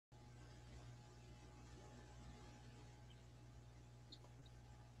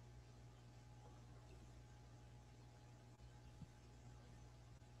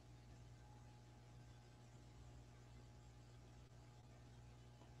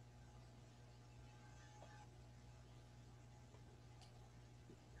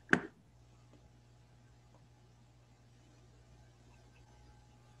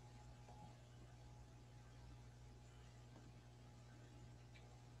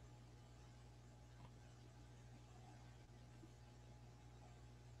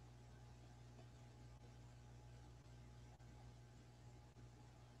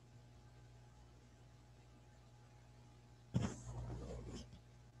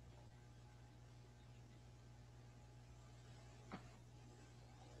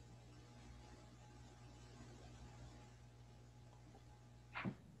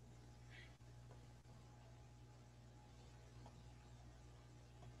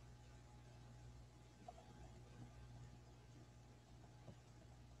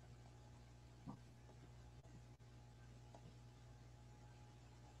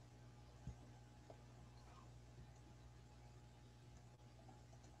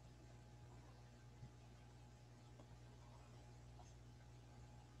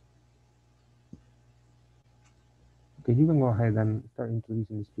Okay, you can go ahead and start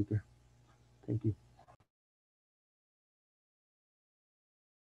introducing the speaker. Thank you.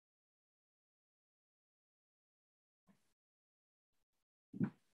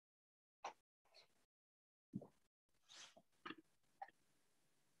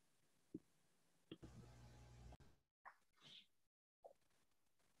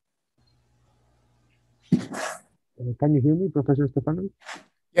 Can you hear me, Professor Stefanovic?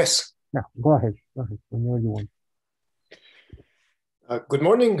 Yes. Yeah, go ahead. Go ahead, whenever you want. Good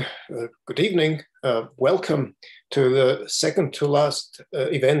morning, good evening. Welcome to the second to last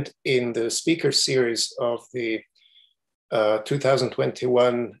event in the speaker series of the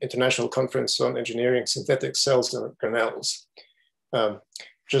 2021 International Conference on Engineering Synthetic Cells and Organelles.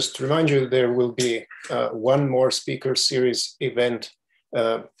 Just to remind you, there will be one more speaker series event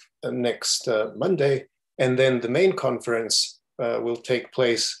next Monday, and then the main conference will take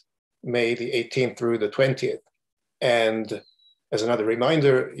place May the 18th through the 20th. And as another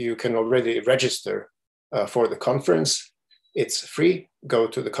reminder, you can already register for the conference. It's free. Go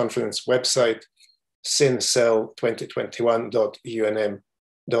to the conference website,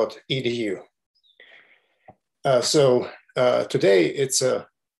 syncell2021.unm.edu. So today it's a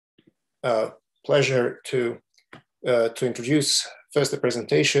pleasure to introduce first a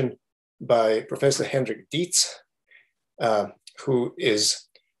presentation by Professor HENDRIK DIETZ, who is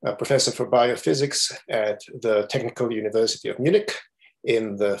a professor for biophysics at the Technical University of Munich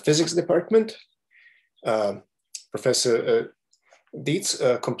in the physics department. Professor Dietz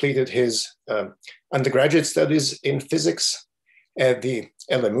completed his undergraduate studies in physics at the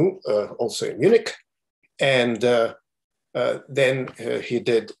LMU, also in Munich. And then he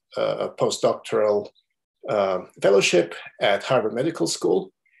did a postdoctoral fellowship at Harvard Medical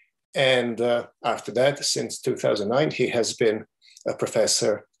School. And after that, since 2009, he has been a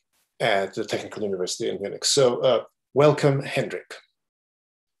professor at the Technical University in Munich. So welcome, HENDRIK.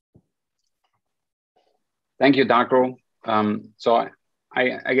 Thank you, Darko. So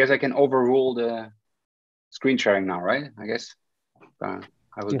I guess I can overrule the screen sharing now, right? I guess I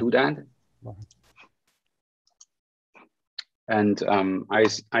will do that. And I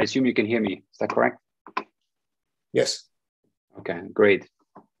assume you can hear me. Is that correct? Yes. Okay, great.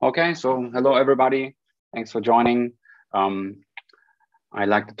 Okay, so hello, everybody. Thanks for joining. I'd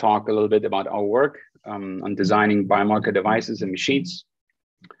like to talk a little bit about our work on designing biomarker devices and machines.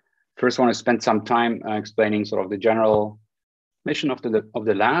 First, I want to spend some time explaining sort of the general mission of the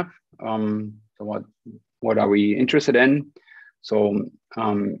lab. So what are we interested in? So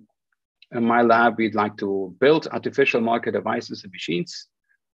in my lab, we'd like to build artificial marker devices and machines,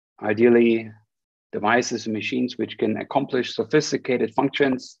 ideally devices and machines which can accomplish sophisticated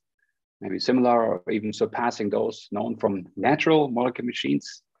functions, maybe similar or even surpassing those known from natural molecular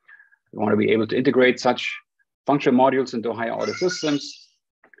machines. We want to be able to integrate such function modules into higher order systems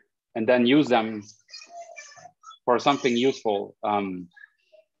and then use them for something useful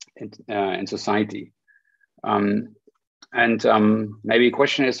in society. Maybe a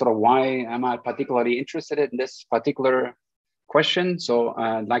question is sort of why am I particularly interested in this particular question? So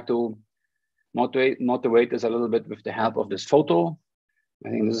I'd like to motivate this a little bit with the help of this photo. I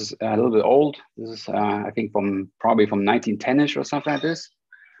think this is a little bit old. This is, I think, probably from 1910-ish or something like this.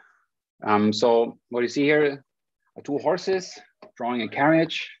 So what you see here are two horses drawing a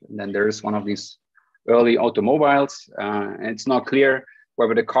carriage, and then there's one of these early automobiles. And it's not clear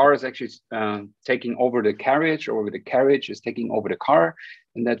whether the car is actually taking over the carriage or whether the carriage is taking over the car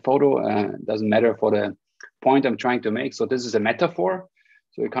in that photo. It doesn't matter for the point I'm trying to make. So this is a metaphor.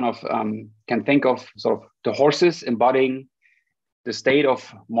 So you kind of can think of sort of the horses embodying the state of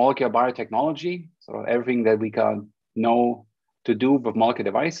molecular biotechnology, sort of everything that we can know to do with molecular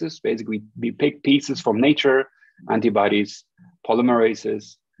devices. Basically, we pick pieces from nature, antibodies,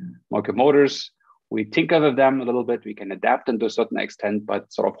 polymerases, molecular motors. We tinker with them a little bit. We can adapt them to a certain extent,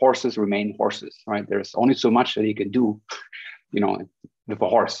 but sort of horses remain horses, right? There's only so much that you can do, with a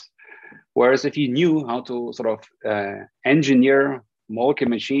horse. Whereas if you knew how to sort of engineer molecular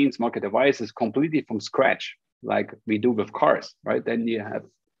machines, molecular devices completely from scratch, like we do with cars, right? Then you have,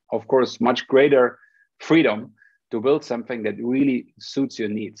 of course, much greater freedom to build something that really suits your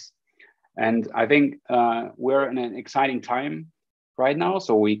needs. And I think we're in an exciting time right now.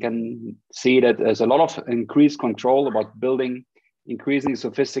 So we can see that there's a lot of increased control about building increasingly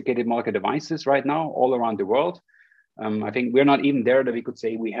sophisticated molecular devices right now all around the world. I think we're not even there that we could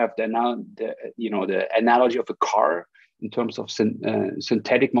say we have the analogy of a car in terms of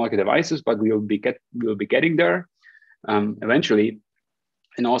synthetic molecular devices, but we'll be getting there eventually.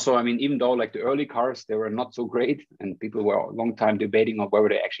 And also, I mean, even though like the early cars, they were not so great and people were a long time debating on whether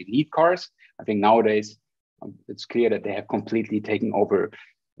they actually need cars. I think nowadays it's clear that they have completely taken over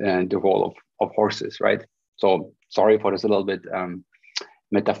the role of horses, right? So sorry for this a little bit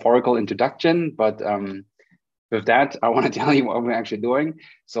metaphorical introduction, but with that, I want to tell you what we're actually doing.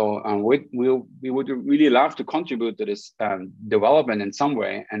 So we would really love to contribute to this development in some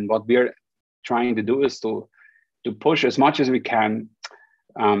way. And what we're trying to do is to push as much as we can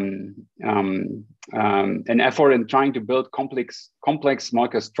an effort in trying to build complex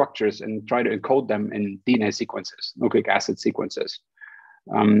molecular structures and try to encode them in DNA sequences, nucleic acid sequences.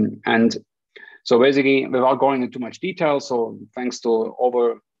 And so basically, without going into too much detail, so thanks to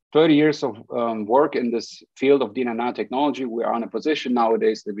over 30 years of work in this field of DNA nanotechnology, we are in a position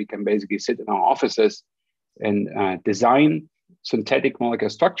nowadays that we can basically sit in our offices and design synthetic molecular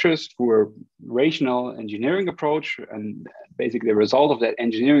structures through a rational engineering approach. And basically the result of that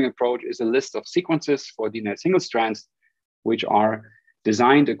engineering approach is a list of sequences for DNA single strands, which are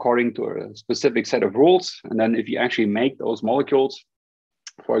designed according to a specific set of rules. And then if you actually make those molecules,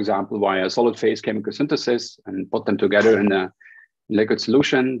 for example, via solid phase chemical synthesis and put them together in a liquid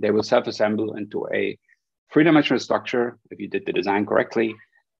solution, they will self-assemble into a three-dimensional structure, if you did the design correctly,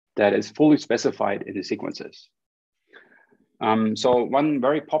 that is fully specified in the sequences. So one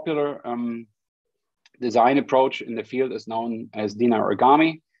very popular design approach in the field is known as DNA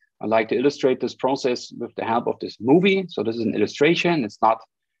origami. I'd like to illustrate this process with the help of this movie. So this is an illustration. It's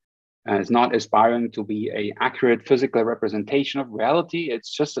not aspiring to be an accurate physical representation of reality. It's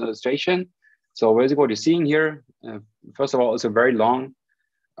just an illustration. So basically what you're seeing here, first of all, is a very long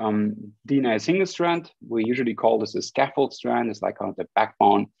DNA single strand. We usually call this a scaffold strand. It's like kind of the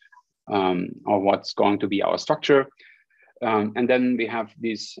backbone of what's going to be our structure. And then we have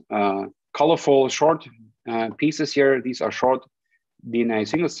these colorful short pieces here. These are short DNA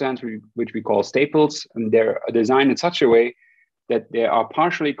single strands, which we call staples. And they're designed in such a way that they are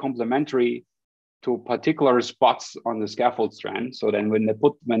partially complementary to particular spots on the scaffold strand. So then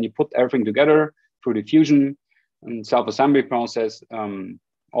when you put everything together through the fusion and self-assembly process,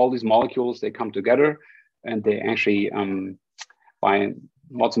 all these molecules, they come together and they actually, by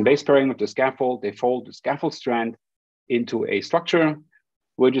Watson base pairing with the scaffold, they fold the scaffold strand into a structure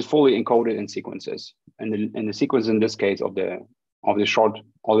which is fully encoded in sequences, and the sequence in this case of the short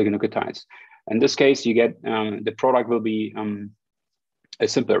oligonucleotides. In this case, you get the product will be a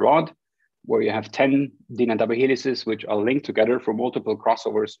simple rod where you have 10 DNA double helices which are linked together through multiple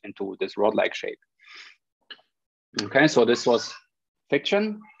crossovers into this rod-like shape. Okay, so this was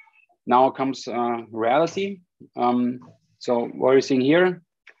fiction. Now comes reality. So what you're seeing here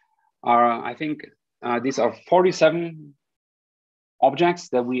are, I think, these are 47 objects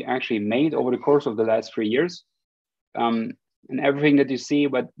that we actually made over the course of the last 3 years. And everything that you see,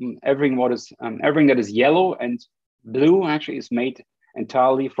 but everything that is yellow and blue actually is made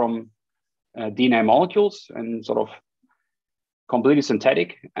entirely from DNA molecules and sort of completely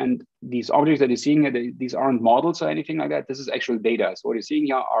synthetic. And these objects that you're seeing here, these aren't models or anything like that. This is actual data. So what you're seeing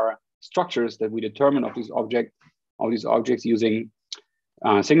here are structures that we determine of these objects using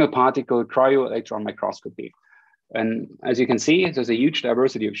single particle cryo-electron microscopy. And as you can see, there's a huge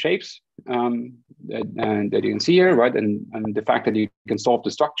diversity of shapes that you can see here, right? And the fact that you can solve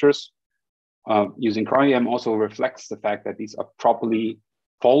the structures using cryo-EM also reflects the fact that these are properly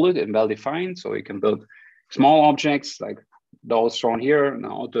folded and well-defined. So you can build small objects like those shown here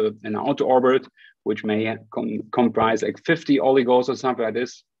in outer orbit, which may comprise like 50 oligos or something like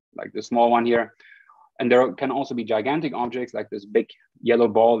this, like the small one here. And there can also be gigantic objects like this big yellow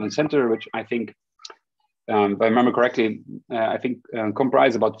ball in the center, which I think, if I remember correctly,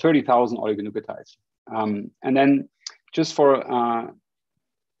 comprise about 30,000 oligonucleotides. And then just for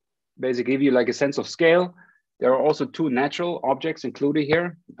basically give you like a sense of scale, there are also two natural objects included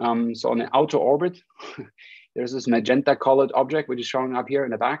here. So on the outer orbit, there's this magenta colored object, which is showing up here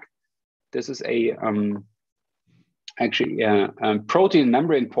in the back. This is a protein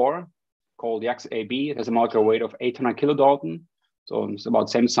membrane pore called YAX-AB. It has a molecular weight of 800 kilodalton. So it's about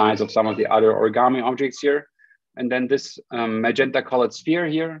the same size of some of the other origami objects here. And then this magenta colored sphere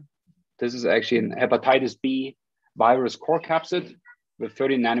here, this is actually an hepatitis B virus core capsid with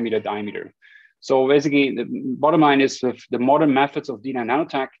 30 nanometer diameter. So basically the bottom line is with the modern methods of DNA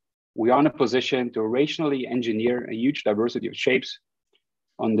nanotech, we are in a position to rationally engineer a huge diversity of shapes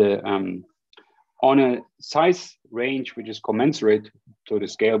on a size range which is commensurate to the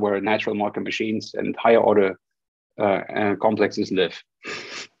scale where natural molecular machines and higher order complexes live.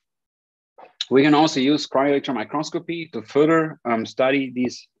 We can also use cryo-electron microscopy to further study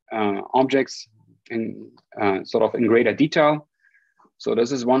these objects in greater detail. So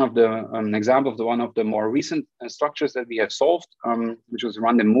this is one of the example of one of the more recent structures that we have solved, which was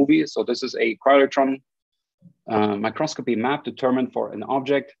run in movie. So this is a cryo-electron microscopy map determined for an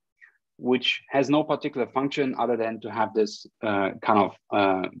object which has no particular function other than to have this kind of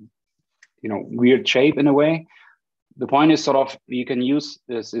weird shape in a way. The point is sort of you can use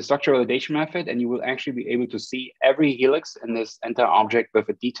this structural validation method, and you will actually be able to see every helix in this entire object with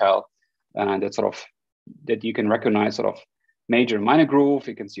a detail that you can recognize sort of major and minor groove.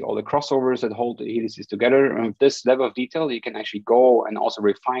 You can see all the crossovers that hold the helices together. And with this level of detail, you can actually go and also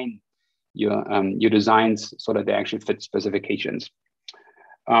refine your designs so that they actually fit specifications.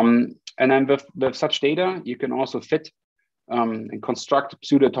 And then with such data, you can also fit and construct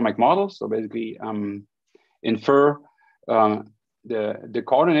pseudo-atomic models. So basically infer the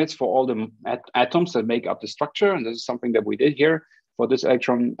coordinates for all the atoms that make up the structure. And this is something that we did here for this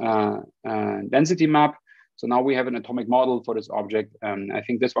electron density map. So now we have an atomic model for this object. And I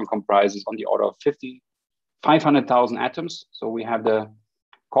think this one comprises on the order of 500,000 atoms. So we have the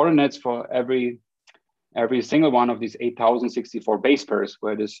coordinates for every single one of these 8,064 base pairs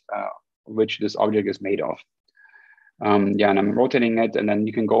which this object is made of. And I'm rotating it, and then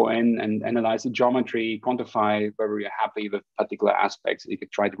you can go in and analyze the geometry, quantify whether you're happy with particular aspects. You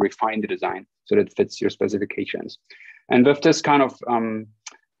could try to refine the design so that it fits your specifications. And with this kind of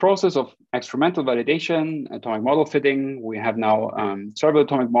process of experimental validation, atomic model fitting, we have now several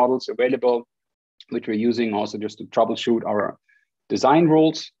atomic models available, which we're using also just to troubleshoot our design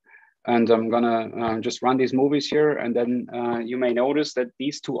rules. And I'm gonna just run these movies here, and then you may notice that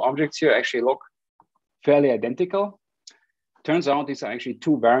these two objects here actually look fairly identical. Turns out these are actually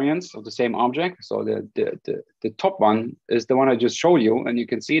two variants of the same object. So the top one is the one I just showed you, and you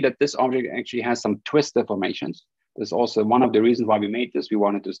can see that this object actually has some twist deformations. That's also one of the reasons why we made this. We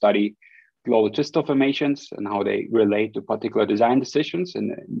wanted to study global twist deformations and how they relate to particular design decisions in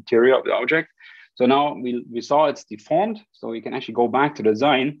the interior of the object. So now we saw it's deformed, so we can actually go back to the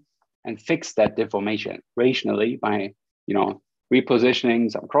design and fix that deformation rationally by repositioning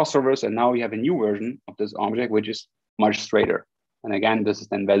some crossovers. And now we have a new version of this object, which is much straighter. And again, this is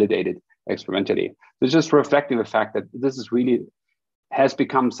then validated experimentally. It's just reflecting the fact that this is really has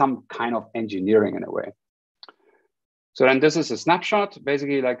become some kind of engineering in a way. So then this is a snapshot,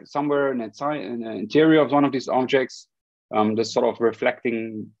 basically like somewhere in the interior of one of these objects, just sort of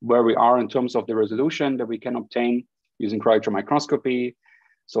reflecting where we are in terms of the resolution that we can obtain using cryo microscopy.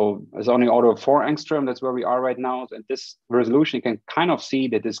 So it's only order of 4 angstrom. That's where we are right now. And this resolution, you can kind of see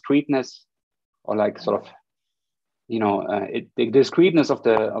the discreteness, or like sort of, the discreteness of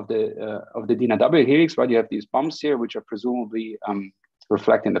the DINA helix. Right, you have these bumps here, which are presumably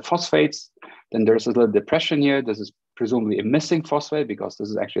reflecting the phosphates. Then there's a little depression here. This is presumably a missing phosphate because this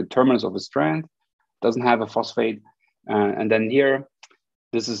is actually the terminus of a strand. Doesn't have a phosphate. And then here,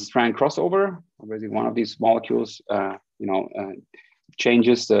 this is a strand crossover. Basically, one of these molecules,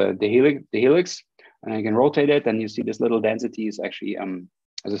 changes the helix, and you can rotate it, and you see this little density is actually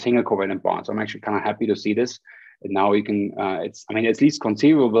as a single covalent bond. So I'm actually kind of happy to see this. And now we can, it's at least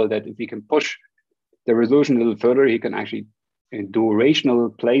conceivable that if we can push the resolution a little further, you can actually do rational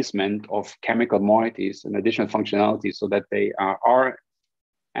placement of chemical moieties and additional functionalities so that they are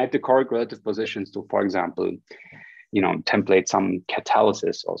at the correct relative positions to, for example, template some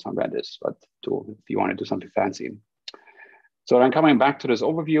catalysis or something like this, but if you want to do something fancy. So then coming back to this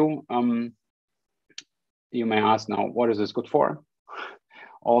overview, you may ask now, what is this good for?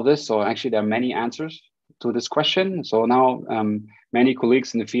 All this, so actually there are many answers to this question. So now many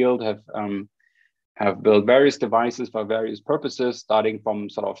colleagues in the field have built various devices for various purposes, starting from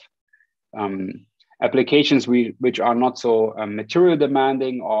sort of applications which are not so material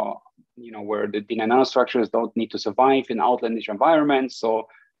demanding, or where the DNA nanostructures don't need to survive in outlandish environments. So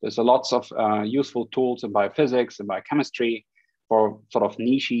there's lots of useful tools in biophysics and biochemistry for sort of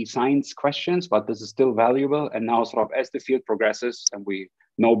niche science questions, but this is still valuable. And now sort of as the field progresses and we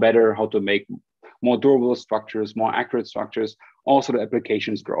know better how to make more durable structures, more accurate structures, also the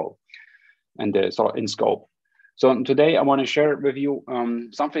applications grow and they're sort of in scope. So today I want to share with you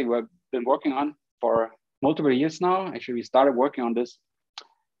something we've been working on for multiple years now. Actually, we started working on this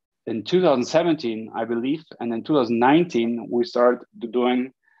in 2017, I believe. And in 2019, we started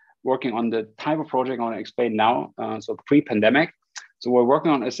working on the type of project I want to explain now, so pre-pandemic. So we're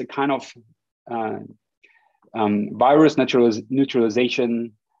working on as a kind of virus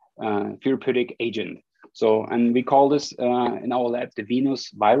neutralization therapeutic agent. So, and we call this in our lab the Venus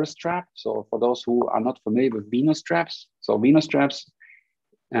virus trap. So for those who are not familiar with Venus traps, so Venus trap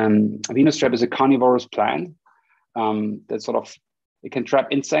is a carnivorous plant that sort of, it can trap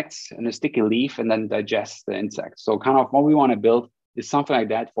insects in a sticky leaf and then digest the insects. So kind of what we want to build is something like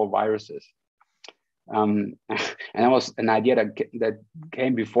that for viruses. And that was an idea that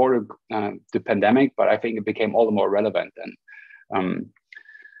came before the pandemic, but I think it became all the more relevant. And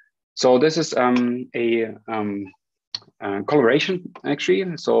so this is a collaboration,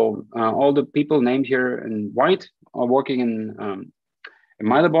 actually. So all the people named here in white are working in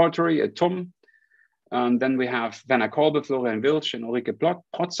my laboratory at TUM. And then we have Werner Kolbe, Florian Wilsch, and Ulrike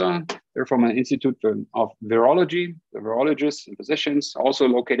Protzer. They're from an Institute of Virology, the virologists and physicians, also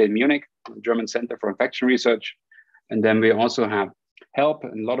located in Munich, German Center for Infection Research. And then we also have help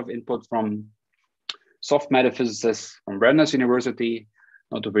and a lot of input from soft matter physicists from Brandeis University,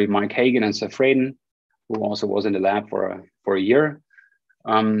 notably Mike Hagen and Seth Fraden, who also was in the lab for a year.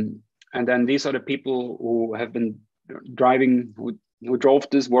 And then these are the people who have been driving, who drove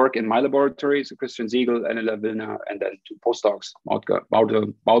this work in my laboratory, so Christian Siegel, Anela Wilner, and then two postdocs,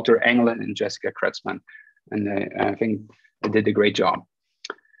 Wouter Engelin and Jessica Kretzmann. And I think they did a great job.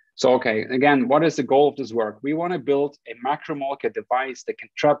 So, okay, again, what is the goal of this work? We want to build a macromolecular device that can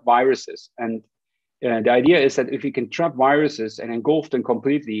trap viruses. And the idea is that if we can trap viruses and engulf them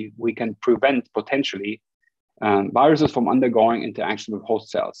completely, we can prevent potentially viruses from undergoing interaction with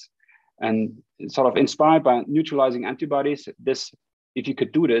host cells. And sort of inspired by neutralizing antibodies, if you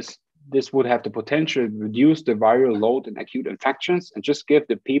could do this, this would have the potential to reduce the viral load in acute infections and just give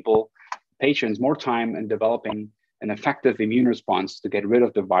the patients more time in developing an effective immune response to get rid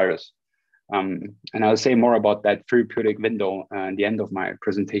of the virus. And I'll say more about that therapeutic window at the end of my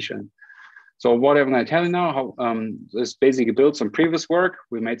presentation. So what I'm going to tell you now, how this basically builds on previous work.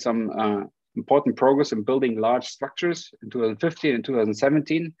 We made some important progress in building large structures in 2015 and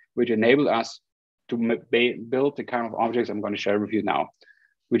 2017, which enabled us to build the kind of objects I'm going to share with you now,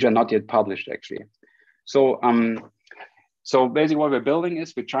 which are not yet published, actually. So, so basically what we're building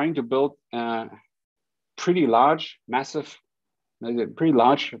is we're trying to build pretty large, massive, pretty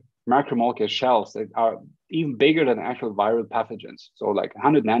large macromolecular shells that are even bigger than actual viral pathogens. So like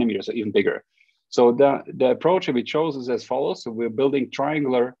 100 nanometers or even bigger. So the approach that we chose is as follows. So we're building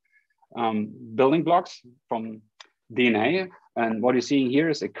triangular building blocks from DNA. And what you're seeing here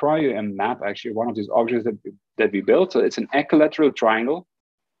is a cryo-EM map, actually, one of these objects that we built. So it's an equilateral triangle.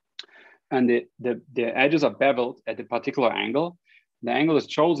 And the edges are beveled at a particular angle. The angle is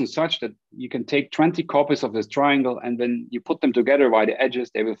chosen such that you can take 20 copies of this triangle, and when you put them together by the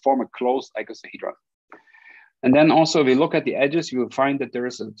edges, they will form a closed icosahedron. And then also, if you look at the edges, you will find that there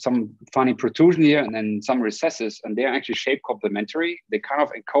is some funny protrusion here and then some recesses, and they're actually shape complementary. They kind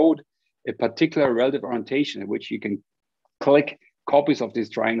of encode a particular relative orientation in which you can click copies of these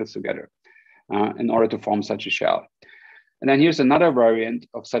triangles together in order to form such a shell. And then here's another variant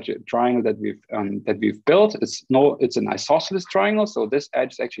of such a triangle that we've built. It's an isosceles triangle, so this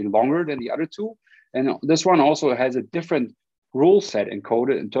edge is actually longer than the other two. And this one also has a different rule set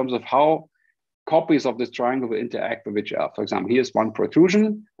encoded in terms of how copies of this triangle will interact with each other. For example, here's one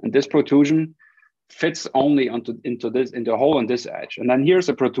protrusion, and this protrusion fits only into a hole on this edge. And then here's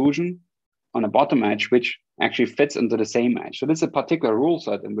a protrusion on a bottom edge, which actually fits into the same edge. So this is a particular rule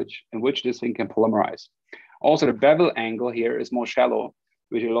set in which this thing can polymerize. Also, the bevel angle here is more shallow,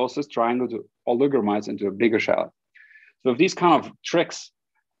 which allows this triangle to oligomerize into a bigger shell. So with these kind of tricks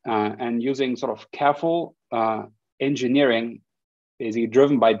and using sort of careful engineering, basically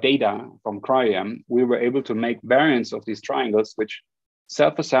driven by data from cryo-EM, we were able to make variants of these triangles, which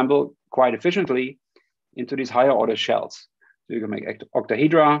self-assemble quite efficiently into these higher order shells. So you can make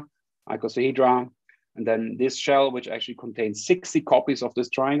octahedra, icosahedra, and then this shell, which actually contains 60 copies of this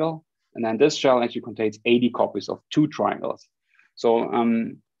triangle, and then this shell actually contains 80 copies of two triangles. So,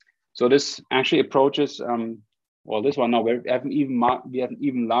 so this actually approaches, well, this one, no, we have an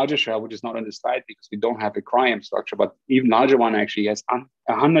even larger shell, which is not on the slide because we don't have a cryo-EM structure, but even larger one actually has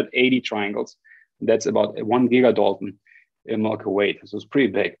 180 triangles. That's about 1 gigadalton in molecular weight. So it's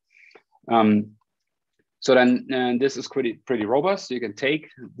pretty big. So then this is pretty robust. So you can take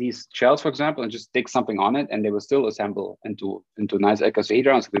these shells, for example, and just stick something on it, and they will still assemble into nice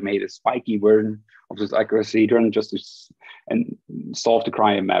icosahedrons. So we made a spiky version of this icosahedron just to solve the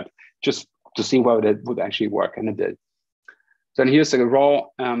cryo map, just to see whether that would actually work, and it did. So then here's a raw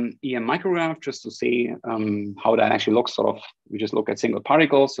EM micrograph just to see how that actually looks. Sort of, we just look at single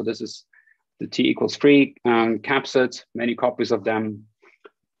particles. So this is the T=3 capsids, many copies of them.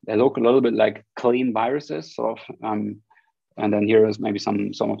 They look a little bit like clean viruses, sort of, and then here is maybe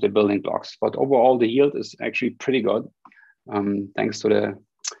some of the building blocks. But overall, the yield is actually pretty good, thanks to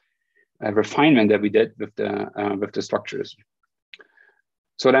the refinement that we did with the structures.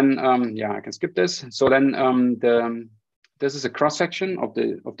 So then, yeah, I can skip this. So then, this is a cross section of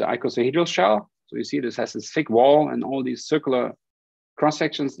the icosahedral shell. So you see this has this thick wall and all these circular cross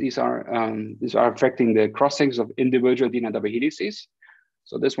sections. These are affecting the cross sections of individual DNA double helices.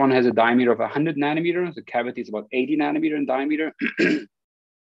 So this one has a diameter of 100 nanometers. The cavity is about 80 nanometer in diameter.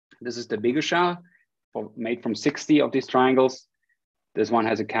 This is the bigger shell made from 60 of these triangles. This one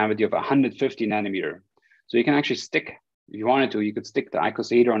has a cavity of 150 nanometer. So you can actually stick, if you wanted to, you could stick the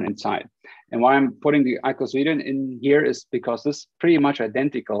icosahedron inside. And why I'm putting the icosahedron in here is because this is pretty much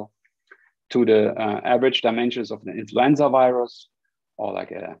identical to the average dimensions of the influenza virus, or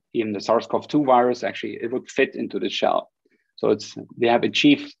like even the SARS-CoV-2 virus. Actually, it would fit into the shell. So they have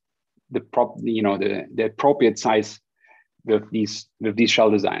achieved the appropriate size with these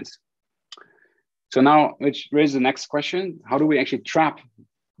shell designs. So now, which raises the next question: how do we actually trap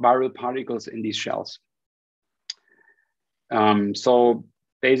viral particles in these shells? So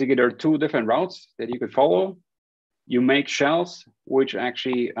basically, there are two different routes that you could follow. You make shells which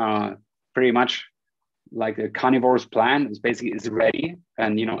actually pretty much like the carnivore's plan. It's basically is ready,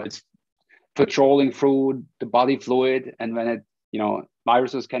 and it's patrolling through the body fluid, and when it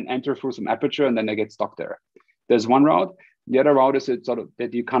viruses can enter through some aperture and then they get stuck there. There's one route. The other route is that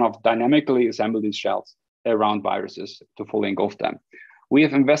you kind of dynamically assemble these shells around viruses to fully engulf them. We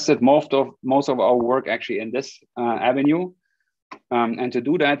have invested most of our work actually in this avenue, and to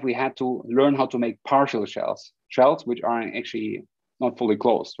do that we had to learn how to make partial shells which are actually not fully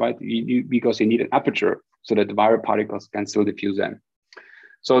closed, right? Because you need an aperture so that the viral particles can still diffuse in.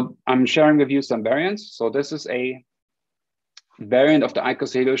 So I'm sharing with you some variants. So this is a variant of the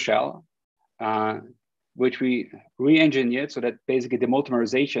icosahedral shell, which we re-engineered so that basically the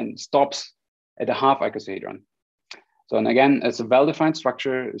multimerization stops at a half icosahedron. So, and again, it's a well-defined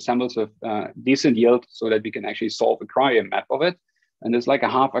structure, assembles with decent yield so that we can actually solve a cryo map of it. And it's like a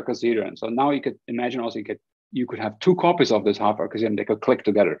half icosahedron. So now you could imagine also you could have two copies of this half icosahedron, they could click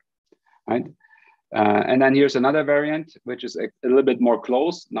together, right? And then here's another variant, which is a little bit more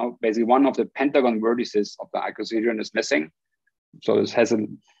close. Now, basically one of the pentagon vertices of the icosahedron is missing. So this has a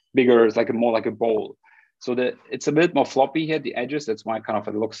bigger, it's like more like a bowl. So it's a bit more floppy here, the edges. That's why kind of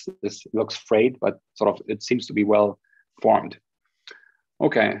it looks frayed, but sort of it seems to be well formed.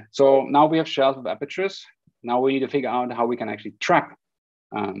 Okay, so now we have shells with apertures. Now we need to figure out how we can actually trap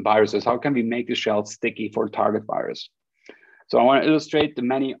viruses. How can we make the shell sticky for a target virus? So I want to illustrate the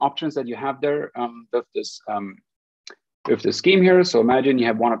many options that you have there with the scheme here. So imagine you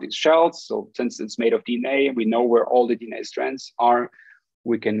have one of these shells. So since it's made of DNA, we know where all the DNA strands are.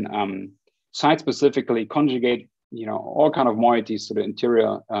 We can site-specifically conjugate, all kind of moieties to the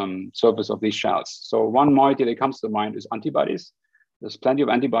interior surface of these shells. So one moiety that comes to mind is antibodies. There's plenty of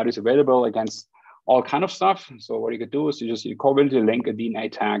antibodies available against all kind of stuff. So what you could do is you covalently link a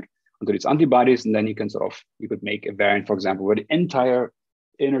DNA tag onto these antibodies, and then you could make a variant, for example, where the entire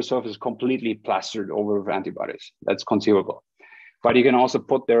inner surface is completely plastered over with antibodies. That's conceivable. But you can also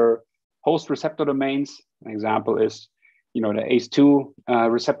put their host receptor domains. An example is, the ACE2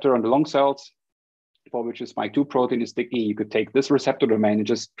 receptor on the lung cells, for which the spike-2 protein is sticky. You could take this receptor domain and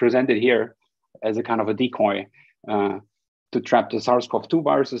just present it here as a kind of a decoy to trap the SARS-CoV-2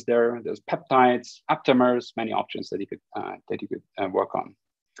 viruses there. There's peptides, aptamers, many options that you could work on.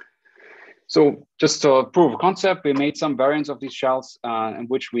 So just to prove a concept, we made some variants of these shells in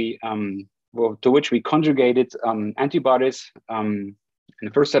which we conjugated antibodies in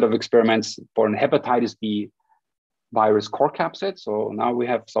the first set of experiments for an hepatitis B virus core capsid. So now we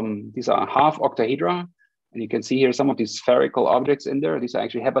have these are half octahedra, and you can see here some of these spherical objects in there. These are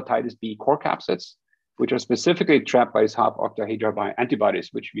actually hepatitis B core capsids, which are specifically trapped by this half octahedra by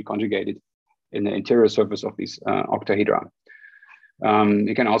antibodies, which we conjugated in the interior surface of these octahedra.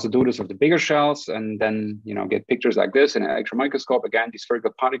 You can also do this with the bigger shells and then get pictures like this in an electron microscope. Again, these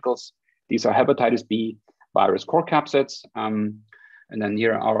spherical particles, these are hepatitis B virus core capsids. And then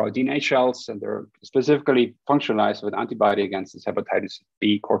here are our DNA shells, and they're specifically functionalized with antibody against this hepatitis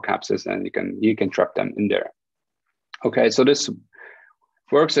B core capsids, and you can trap them in there. Okay, so this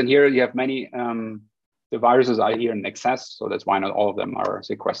works, and here you have many, the viruses are here in excess, so that's why not all of them are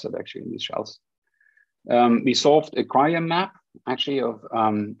sequestered actually in these shells. We solved a cryo map actually of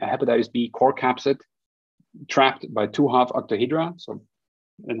a hepatitis B core capsid trapped by two half octahedra. So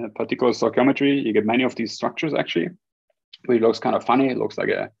in a particular stoichiometry, you get many of these structures actually. It looks kind of funny. It looks like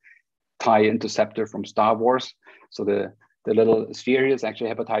a TIE interceptor from Star Wars. So the little sphere here is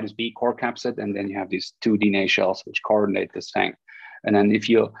actually hepatitis B core capsid, and then you have these two DNA shells which coordinate this thing. And then if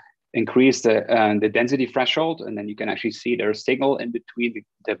you increase the density threshold, and then you can actually see there's a signal in between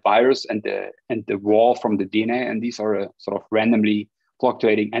the virus and the wall from the DNA, and these are sort of randomly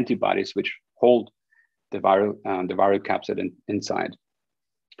fluctuating antibodies which hold the viral capsid inside.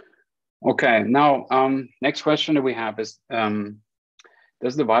 Okay, now next question that we have is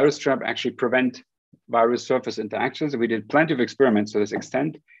does the virus trap actually prevent virus surface interactions? We did plenty of experiments to this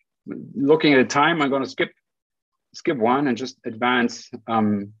extent. Looking at the time, I'm going to skip one and just advance.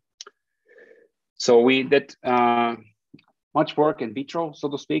 So we did much work in vitro, so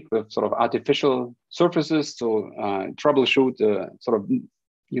to speak, with sort of artificial surfaces to troubleshoot the sort of,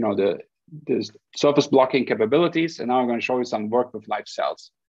 the surface blocking capabilities. And now I'm going to show you some work with live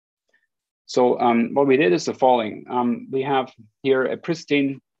cells. So what we did is the following. We have here a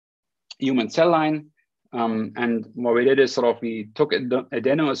pristine human cell line. And what we did is sort of, we took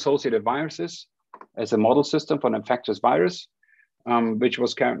adeno-associated viruses as a model system for an infectious virus, which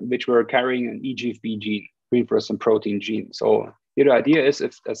were carrying an EGFB gene, green fluorescent protein gene. So here the idea is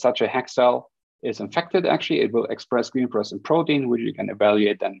if such a HEK cell is infected, actually, it will express green fluorescent protein, which you can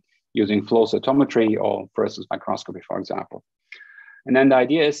evaluate then using flow cytometry or fluorescence microscopy, for example. And then the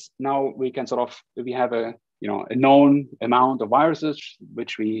idea is now we can sort of, if we have a known amount of viruses,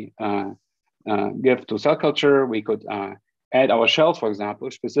 which we give to cell culture, we could add our shells, for example,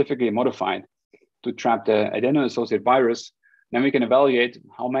 specifically modified to trap the adeno-associated virus. Then we can evaluate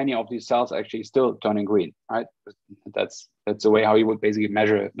how many of these cells actually still turning green, right? That's the way how you would basically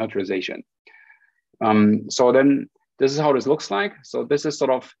measure neutralization. So then this is how this looks like. So this is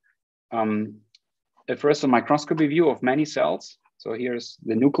sort of a fluorescent microscopy view of many cells. So here's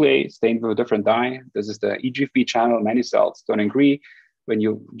the nuclei stained with a different dye. This is the EGFB channel, many cells turning green when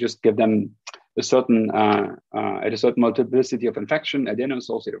you just give them a certain at a certain multiplicity of infection,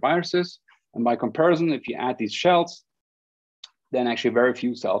 adeno-associated viruses. And by comparison, if you add these shells, then actually very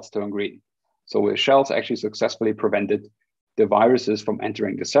few cells turn green. So the shells actually successfully prevented the viruses from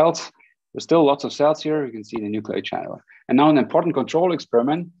entering the cells. There's still lots of cells here. You can see the nuclei channel. And now an important control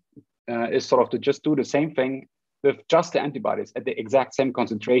experiment is sort of to just do the same thing with just the antibodies at the exact same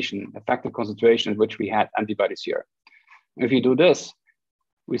concentration, effective concentration at which we had antibodies here. If you do this,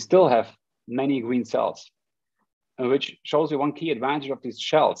 we still have many green cells, which shows you one key advantage of these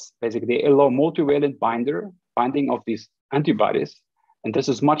shells. Basically, they allow multivalent binding of these antibodies. And this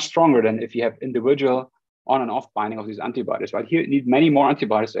is much stronger than if you have individual on and off binding of these antibodies. Right here, you need many more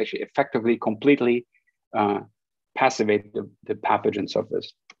antibodies to actually effectively, completely passivate the pathogen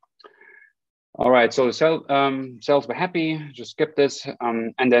surface. All right, so the cells were happy, just skip this.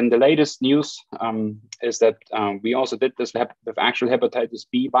 And then the latest news is that we also did this with actual hepatitis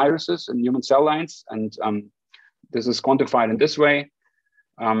B viruses in human cell lines. And this is quantified in this way.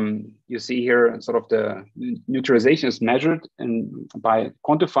 You see here sort of the neutralization is measured by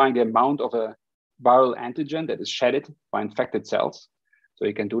quantifying the amount of a viral antigen that is shedded by infected cells. So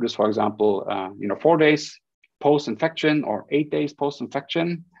you can do this, for example, 4 days post-infection or 8 days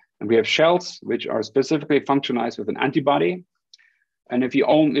post-infection. And we have shells which are specifically functionalized with an antibody. And if you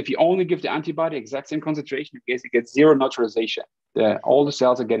only give the antibody exact same concentration, you basically get zero neutralization. All the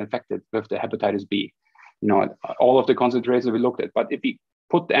cells get infected with the hepatitis B. All of the concentrations we looked at. But if we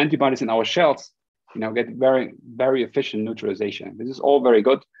put the antibodies in our shells, get very, very efficient neutralization. This is all very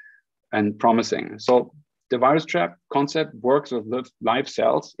good and promising. So the virus trap concept works with live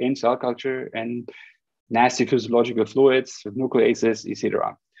cells in cell culture and nasty physiological fluids, with nucleases,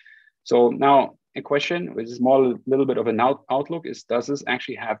 etc. So now a question, which is more a little bit of an outlook, is does this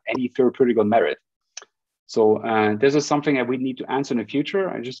actually have any therapeutical merit? So this is something that we need to answer in the future.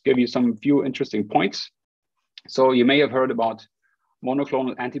 I just give you some few interesting points. So you may have heard about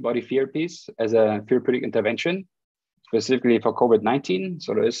monoclonal antibody therapies as a therapeutic intervention, specifically for COVID-19.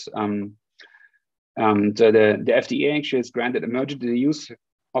 So there is the FDA actually has granted emergency use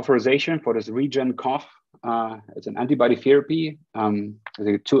authorization for this REGEN-COV. It's an antibody therapy.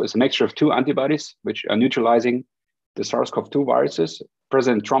 It's a mixture of 2 antibodies which are neutralizing the SARS-CoV-2 viruses.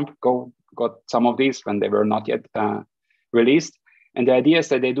 President Trump got some of these when they were not yet released. And the idea is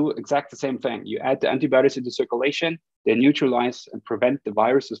that they do exactly the same thing. You add the antibodies into circulation, they neutralize and prevent the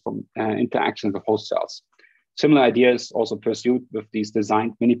viruses from interaction with host cells. Similar ideas also pursued with these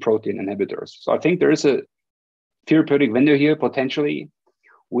designed mini-protein inhibitors. So I think there is a therapeutic window here, potentially.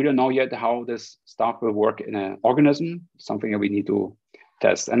 We don't know yet how this stuff will work in an organism, something that we need to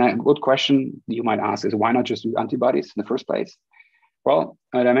test. And a good question you might ask is, why not just use antibodies in the first place? Well,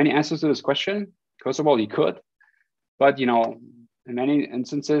 there are many answers to this question. First of all, you could, but in many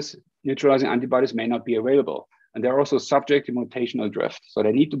instances, neutralizing antibodies may not be available. And they're also subject to mutational drift. So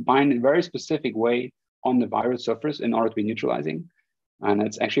they need to bind in a very specific way on the virus surface in order to be neutralizing. And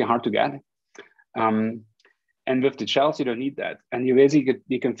it's actually hard to get. And with the shells, you don't need that. And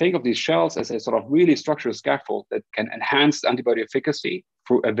you can think of these shells as a sort of really structural scaffold that can enhance antibody efficacy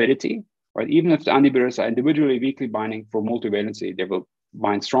through avidity, right? Even if the antibodies are individually weakly binding for multivalency, they will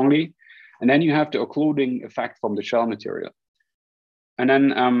bind strongly. And then you have the occluding effect from the shell material. And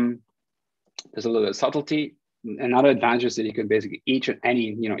then there's a little bit of subtlety. Another advantage is that you can basically each and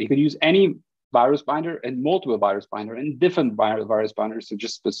any, you can use any virus binder and multiple virus binder and different virus binders to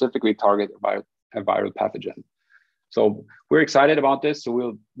just specifically target a viral pathogen. So we're excited about this. So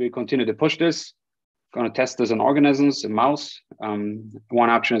we'll continue to push this. Going to test this on organisms, in mouse. One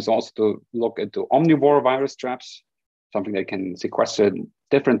option is also to look into omnivore virus traps, something that can sequester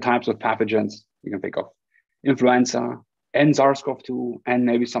different types of pathogens. You can think of influenza and SARS-CoV-2 and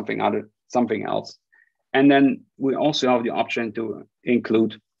maybe something else. And then we also have the option to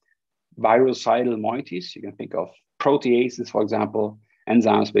include virucidal moieties. You can think of proteases, for example,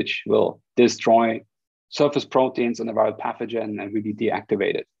 enzymes which will destroy surface proteins on the viral pathogen and really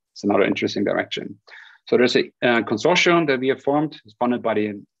deactivate it. It's another interesting direction. So there's a consortium that we have formed. It's funded by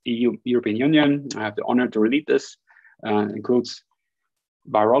the European Union. I have the honor to lead this. Includes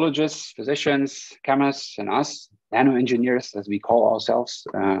virologists, physicians, chemists, and us, nanoengineers, as we call ourselves.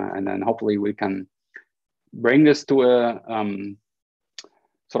 And then hopefully we can bring this to a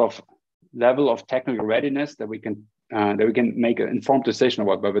sort of level of technical readiness that we can make an informed decision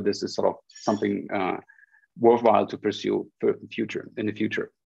about whether this is sort of something worthwhile to pursue in the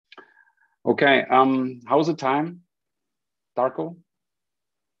future. Okay, how's the time, Darko?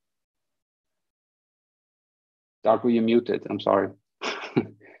 Darko, you're muted. I'm sorry.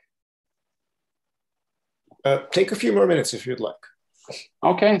 Take a few more minutes if you'd like.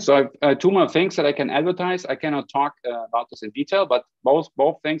 Okay, so I've two more things that I can advertise. I cannot talk about this in detail, but both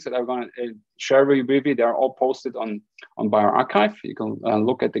things that I'm going to share with you briefly, they're all posted on bioRxiv. You can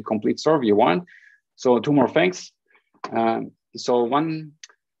look at the complete survey you want. So two more things. So one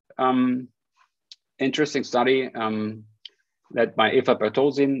interesting study led by Eva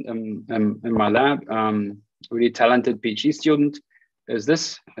Bertolzin in my lab, really talented PhD student, is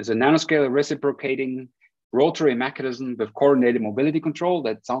a nanoscale reciprocating rotary mechanism with coordinated mobility control.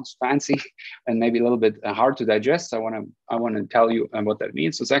 That sounds fancy and maybe a little bit hard to digest. I want to tell you what that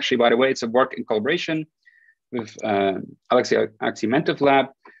means. So it's actually, by the way, it's a work in collaboration with Alexei Aximentov's lab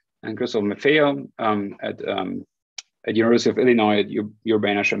and Christophe Maffeo at University of Illinois at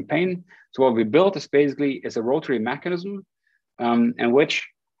Urbana-Champaign. So what we built is basically a rotary mechanism in which,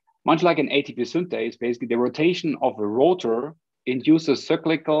 much like an ATP synthase, basically the rotation of a rotor induces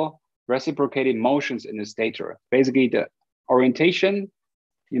cyclical reciprocating motions in the stator. Basically the orientation,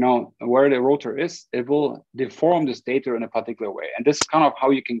 where the rotor is, it will deform the stator in a particular way. And this is kind of how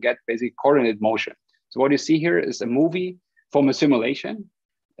you can get basically coordinated motion. So what you see here is a movie from a simulation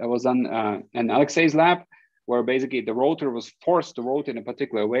that was done in Alexei's lab, where basically the rotor was forced to rotate in a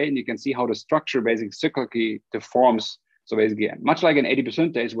particular way. And you can see how the structure basically cyclically deforms. So basically, much like an ATP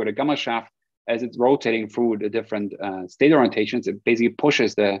synthase, where the gamma shaft, as it's rotating through the different stator orientations, it basically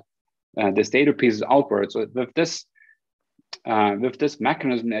pushes the stator pieces outwards. So with this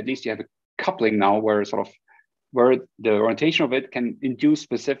mechanism, at least you have a coupling now where the orientation of it can induce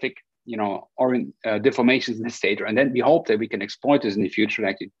specific, deformations in the stator. And then we hope that we can exploit this in the future to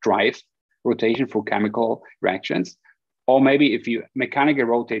actually drive rotation through chemical reactions. Or maybe if you mechanically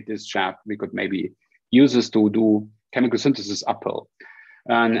rotate this shaft, we could maybe use this to do chemical synthesis uphill.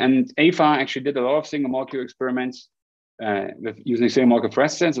 And Eva actually did a lot of single molecule experiments with using single molecule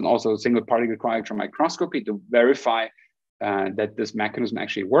fluorescence and also single particle cryo-electron microscopy to verify that this mechanism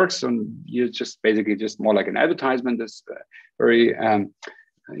actually works. And you just basically just more like an advertisement. This very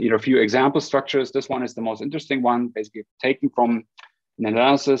few example structures. This one is the most interesting one, basically taken from an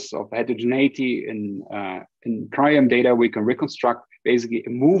analysis of heterogeneity in cryo-EM data. We can reconstruct basically a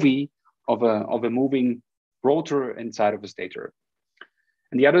movie of a moving rotor inside of a stator.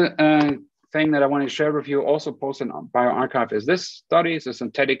 And the other thing that I want to share with you, also posted on bioRxiv, is this study. It's a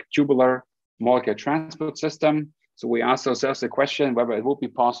synthetic tubular molecular transport system. So we asked ourselves the question whether it would be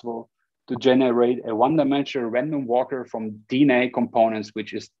possible to generate a one-dimensional random walker from DNA components,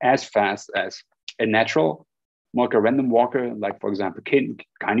 which is as fast as a natural molecular random walker, like, for example,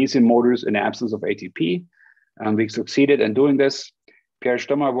 kinesin motors in the absence of ATP. And we succeeded in doing this. Pierre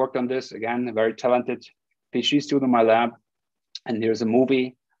Stummer worked on this, again, a very talented PhD student in my lab. And here's a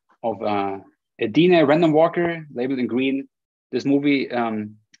movie of a DNA random walker labeled in green. This movie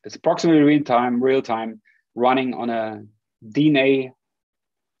is approximately real time, running on a DNA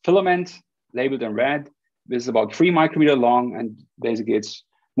filament labeled in red. This is about 3 micrometer long, and basically it's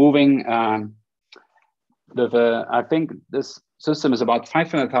moving. I think this system is about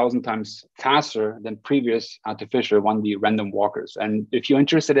 500,000 times faster than previous artificial 1D random walkers. And if you're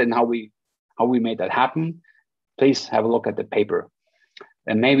interested in how we made that happen, please have a look at the paper.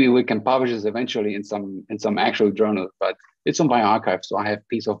 And maybe we can publish this eventually in some actual journal, but it's on bioRxiv, so I have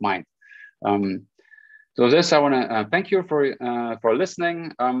peace of mind. So this, I want to thank you for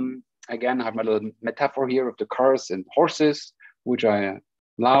listening. Again, I have my little metaphor here of the cars and horses, which I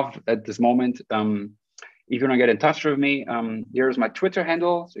love at this moment. If you want to get in touch with me, here's my Twitter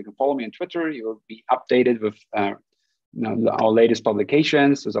handle. So you can follow me on Twitter. You will be updated with our latest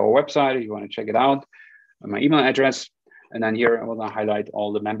publications. There's our website if you want to check it out. My email address. And then here I want to highlight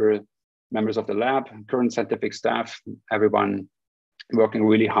all the members of the lab, current scientific staff, everyone working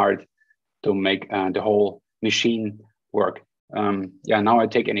really hard to make the whole machine work. Yeah, now I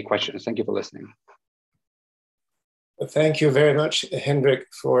take any questions. Thank you for listening. Thank you very much, Hendrik,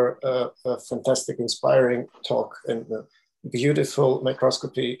 for a fantastic, inspiring talk and beautiful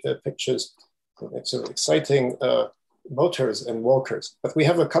microscopy pictures. It's exciting motors and walkers. But we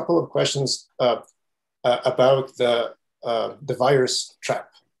have a couple of questions about the virus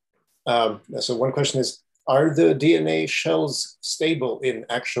trap. So one question is, are the DNA shells stable in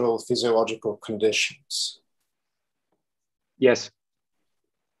actual physiological conditions? Yes.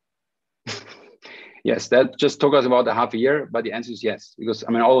 Yes, that just took us about a half a year, but the answer is yes, because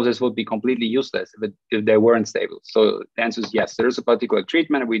I mean, all of this would be completely useless if they weren't stable. So the answer is yes, there is a particular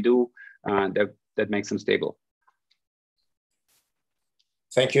treatment we do that makes them stable.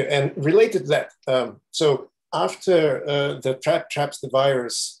 Thank you. And related to that, so after the trap traps the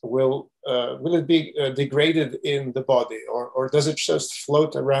virus, will it be degraded in the body, or does it just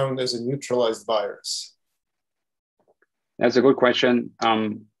float around as a neutralized virus? That's a good question.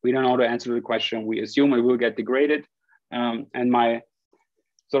 We don't know the answer to the question. We assume it will get degraded. And my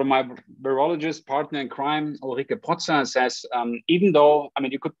virologist partner in crime, Ulrike Potzer, says, even though, I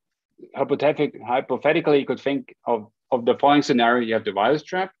mean, you could hypothetically, you could think of the following scenario. You have the virus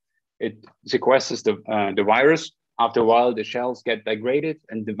trap. It sequesters the virus. After a while, the shells get degraded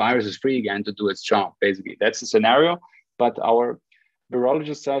and the virus is free again to do its job, basically. That's the scenario. But our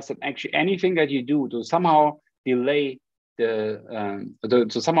virologist says that actually anything that you do to somehow delay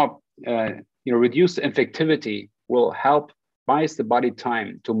reduce the infectivity will help buys the body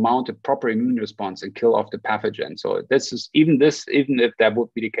time to mount a proper immune response and kill off the pathogen. So even if that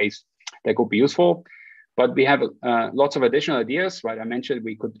would be the case, that could be useful. But we have lots of additional ideas, right? I mentioned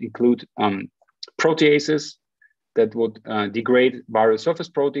we could include proteases that would degrade viral surface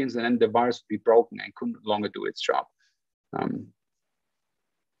proteins, and then the virus would be broken and could no longer do its job.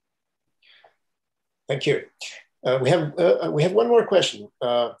 Thank you. We have one more question,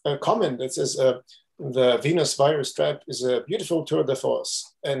 a comment that says the venous virus trap is a beautiful tour de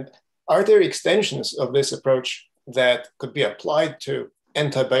force. And are there extensions of this approach that could be applied to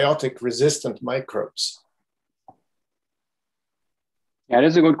antibiotic resistant microbes? Yeah,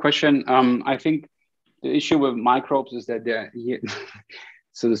 that's a good question. I think the issue with microbes is that they're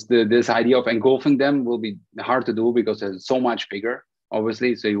so this idea of engulfing them will be hard to do because they're so much bigger,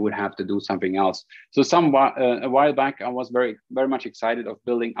 obviously, so you would have to do something else. So a while back, I was very much excited of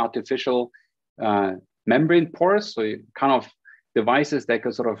building artificial membrane pores, so kind of devices that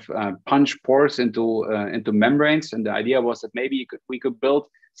could sort of punch pores into membranes. And the idea was that maybe we could build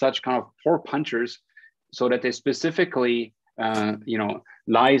such kind of pore punchers so that they specifically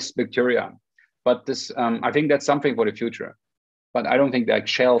lyse bacteria. But this, I think that's something for the future. But I don't think that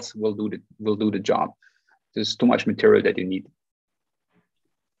shells will do the job. There's too much material that you need.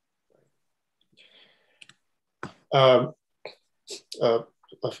 A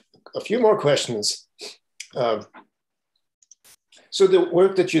few more questions. So the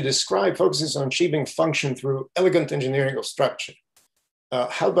work that you describe focuses on achieving function through elegant engineering of structure.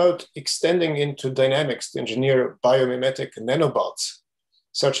 How about extending into dynamics to engineer biomimetic nanobots,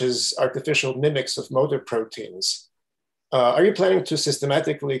 such as artificial mimics of motor proteins? Are you planning to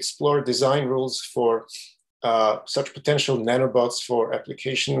systematically explore design rules for such potential nanobots for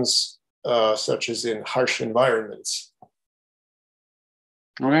applications such as in harsh environments?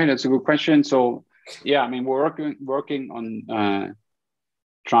 All right, that's a good question. So, yeah, I mean, we're working on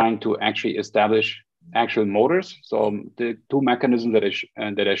trying to actually establish actual motors. So the two mechanisms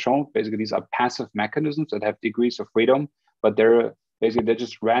that I shown, basically these are passive mechanisms that have degrees of freedom, but they're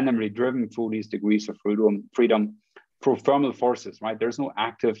just randomly driven through these degrees of freedom through thermal forces, right? There's no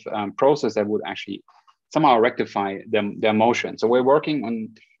active process that would actually somehow rectify their motion. So we're working on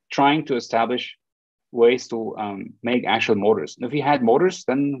trying to establish ways to make actual motors. And if we had motors,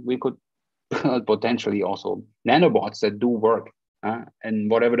 then we could potentially also nanobots that do work in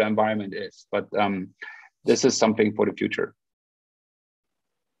whatever the environment is. But this is something for the future.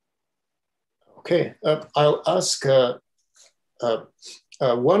 Okay, I'll ask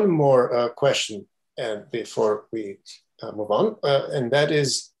one more question before we move on, and that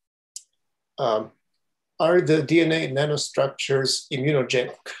is, are the DNA nanostructures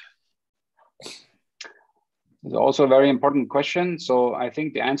immunogenic? It's also a very important question. So I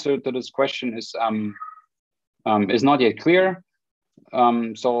think the answer to this question is not yet clear.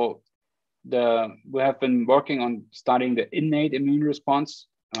 So we have been working on studying the innate immune response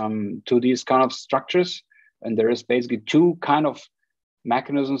to these kind of structures. And there is basically two kind of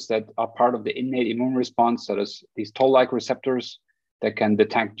mechanisms that are part of the innate immune response. So there's these toll-like receptors that can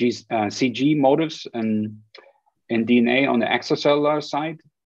detect CG motifs in DNA on the extracellular side.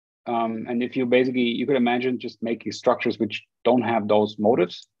 And if you could imagine just making structures which don't have those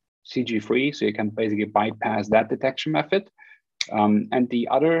motifs, CG-free, so you can basically bypass that detection method. And the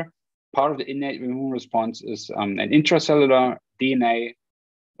other part of the innate immune response is an intracellular DNA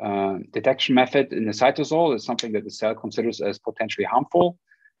detection method in the cytosol. Is something that the cell considers as potentially harmful.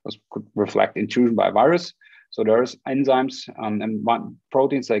 This could reflect intrusion by a virus. So there's enzymes and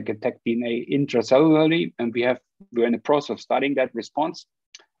proteins that detect DNA intracellularly, and we're in the process of studying that response.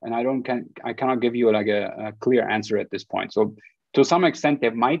 And I cannot give you like a clear answer at this point. So to some extent,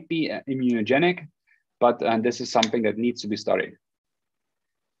 there might be immunogenic, but this is something that needs to be studied.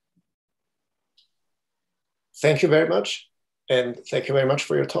 Thank you very much. And thank you very much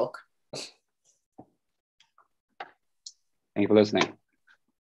for your talk. Thank you for listening.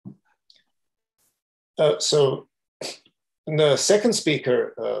 So the second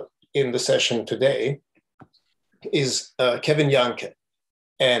speaker in the session today is Kevin JAHNKE.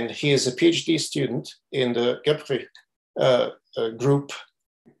 And he is a PhD student in the Göpfrich group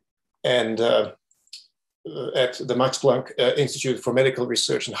and at the Max Planck Institute for Medical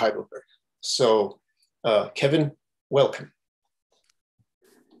Research in Heidelberg. So Kevin, welcome.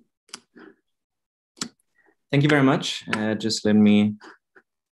 Thank you very much. Just let me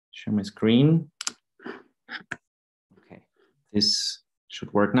share my screen. Okay, this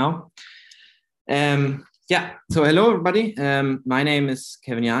should work now. Yeah, so hello everybody. My name is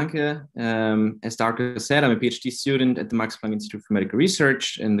Kevin JAHNKE. As Darko said, I'm a PhD student at the Max Planck Institute for Medical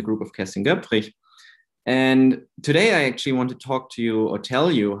Research in the group of Kerstin Göpfrich. And today I actually want to talk to you or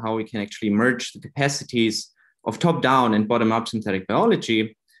tell you how we can actually merge the capacities of top-down and bottom-up synthetic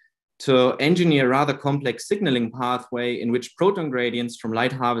biology to engineer a rather complex signaling pathway in which protein gradients from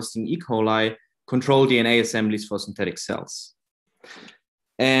light harvesting E. coli control DNA assemblies for synthetic cells.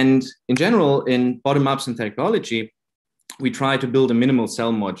 And in general, in bottom-up synthetic biology, we try to build a minimal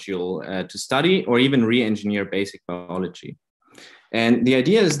cell module to study or even re-engineer basic biology. And the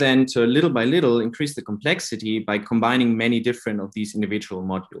idea is then to little by little increase the complexity by combining many different of these individual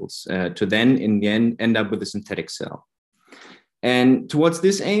modules to then in the end up with a synthetic cell. And towards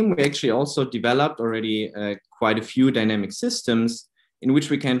this aim, we actually also developed already quite a few dynamic systems in which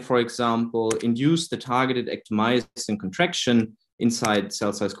we can, for example, induce the targeted ectomyosin contraction inside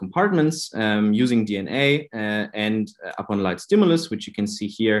cell-size compartments using DNA and upon light stimulus, which you can see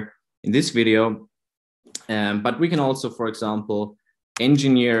here in this video. But we can also, for example,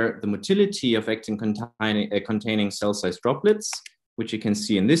 engineer the motility of actin containing cell-size droplets, which you can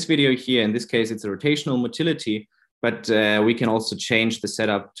see in this video here. In this case, it's a rotational motility, but we can also change the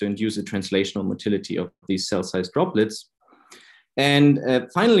setup to induce a translational motility of these cell-size droplets. And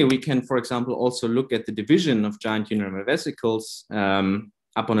finally, we can, for example, also look at the division of giant unilateral vesicles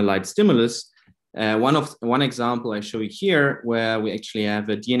upon a light stimulus. One example I show you here, where we actually have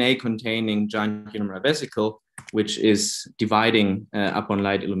a DNA-containing giant unilateral vesicle, which is dividing upon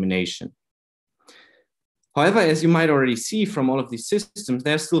light illumination. However, as you might already see from all of these systems,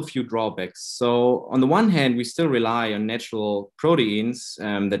 there are still a few drawbacks. So on the one hand, we still rely on natural proteins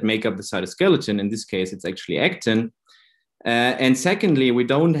that make up the cytoskeleton. In this case, it's actually actin. And secondly, we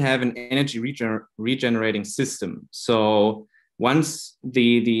don't have an energy regenerating system. So once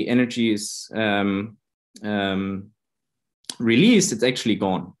the energy is released, it's actually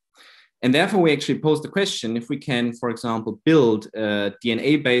gone. And therefore, we actually pose the question if we can, for example, build a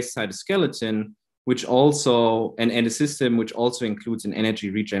DNA-based cytoskeleton, which also, and a system which also includes an energy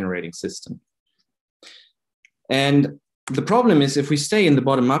regenerating system. And the problem is if we stay in the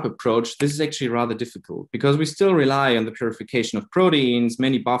bottom-up approach, this is actually rather difficult because we still rely on the purification of proteins.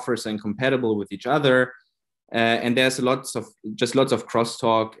 Many buffers are incompatible with each other. And there's lots of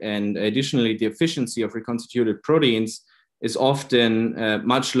crosstalk. And additionally, the efficiency of reconstituted proteins is often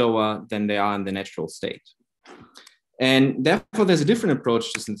much lower than they are in the natural state. And therefore, there's a different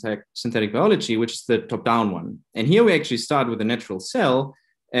approach to synthetic biology, which is the top-down one. And here we actually start with a natural cell,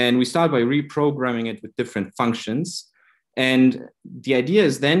 and we start by reprogramming it with different functions. And the idea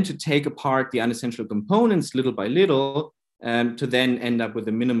is then to take apart the unessential components little by little to then end up with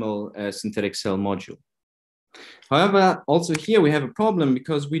a minimal synthetic cell module. However, also here we have a problem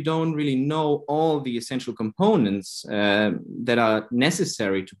because we don't really know all the essential components that are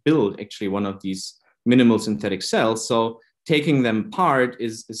necessary to build actually one of these minimal synthetic cells. So taking them apart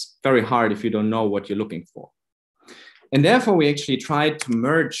is very hard if you don't know what you're looking for. And therefore, we actually tried to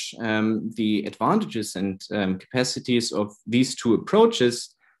merge the advantages and capacities of these two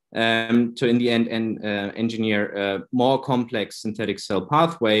approaches to, in the end, engineer a more complex synthetic cell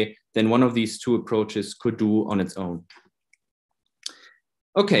pathway than one of these two approaches could do on its own.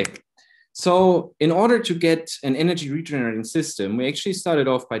 Okay, so in order to get an energy regenerating system, we actually started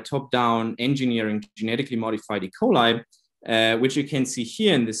off by top-down engineering genetically modified E. coli, which you can see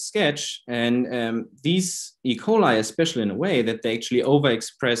here in this sketch. And these E. coli are special in a way that they actually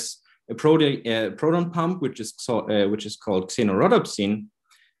overexpress a proton pump, which is called xenorhodopsin.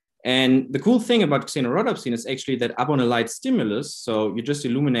 And the cool thing about xenorhodopsin is actually that upon a light stimulus, so you just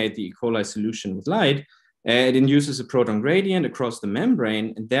illuminate the E. coli solution with light, it induces a proton gradient across the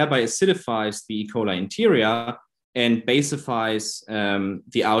membrane and thereby acidifies the E. coli interior and basifies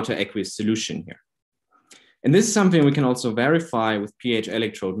the outer aqueous solution here. And this is something we can also verify with pH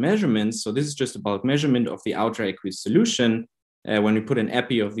electrode measurements. So this is just about measurement of the outer aqueous solution when we put an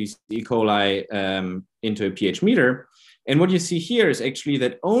epi of these E. coli into a pH meter. And what you see here is actually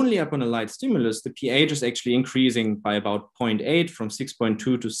that only upon a light stimulus, the pH is actually increasing by about 0.8 from 6.2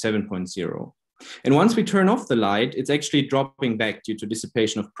 to 7.0. And once we turn off the light, it's actually dropping back due to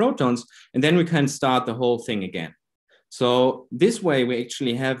dissipation of protons, and then we can start the whole thing again. So this way, we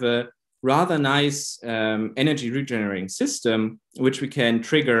actually have a rather nice energy regenerating system, which we can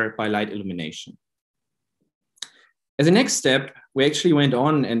trigger by light illumination. As a next step, we actually went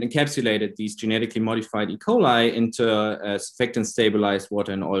on and encapsulated these genetically modified E. coli into surfactant stabilized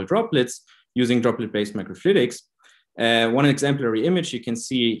water and oil droplets using droplet-based microfluidics. One exemplary image you can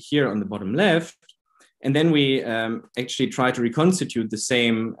see here on the bottom left. And then we actually try to reconstitute the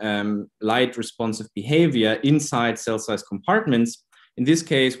same light responsive behavior inside cell size compartments. In this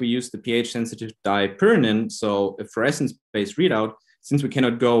case, we use the pH sensitive dye pyranine, so a fluorescence-based readout, since we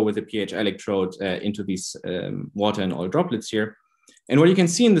cannot go with a pH electrode into these water and oil droplets here. And what you can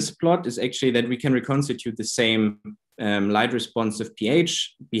see in this plot is actually that we can reconstitute the same light responsive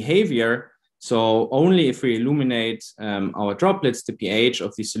pH behavior. So only if we illuminate our droplets, the pH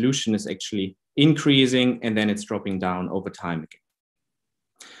of the solution is actually increasing and then it's dropping down over time again.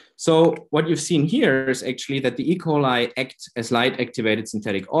 So what you've seen here is actually that the E. coli act as light activated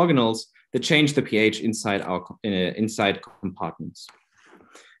synthetic organelles that change the pH inside our inside compartments.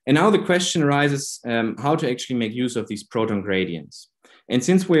 And now the question arises how to actually make use of these proton gradients. And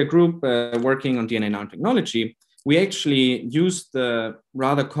since we're a group working on DNA nanotechnology, we actually use the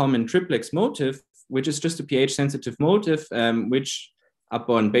rather common triplex motif, which is just a pH sensitive motif, which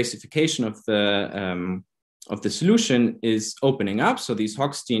upon basification of the solution is opening up. So these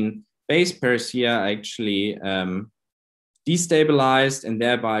Hochstein base pairs here are actually destabilized, and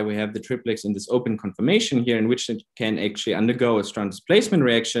thereby we have the triplex in this open conformation here in which it can actually undergo a strand displacement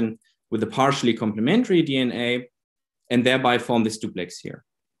reaction with a partially complementary DNA and thereby form this duplex here.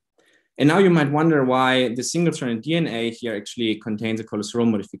 And now you might wonder why the single-stranded DNA here actually contains a cholesterol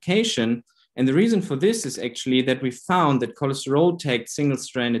modification. And the reason for this is actually that we found that cholesterol-tagged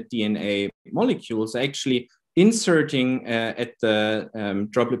single-stranded DNA molecules are actually inserting at the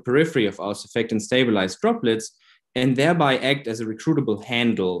droplet periphery of our surfactant-stabilized droplets and thereby act as a recruitable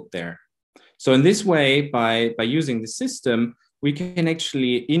handle there. So in this way, by using the system, we can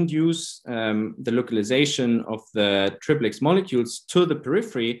actually induce the localization of the triplex molecules to the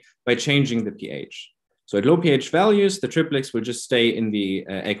periphery by changing the pH. So at low pH values, the triplex will just stay in the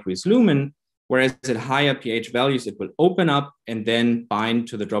aqueous lumen, whereas at higher pH values, it will open up and then bind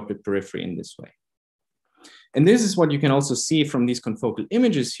to the droplet periphery in this way. And this is what you can also see from these confocal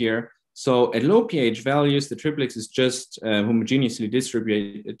images here. So at low pH values, the triplex is just homogeneously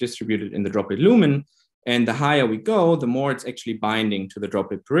distributed in the droplet lumen. And the higher we go, the more it's actually binding to the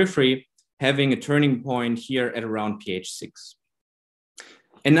droplet periphery, having a turning point here at around pH 6.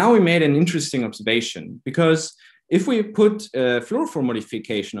 And now we made an interesting observation, because if we put fluorophore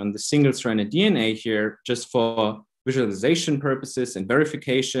modification on the single-stranded DNA here, just for visualization purposes and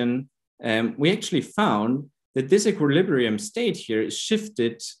verification, we actually found that this equilibrium state here is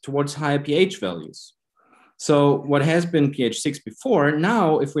shifted towards higher pH values. So what has been pH 6 before,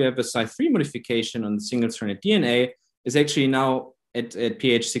 now if we have a Cy3 modification on the single-stranded DNA, is actually now at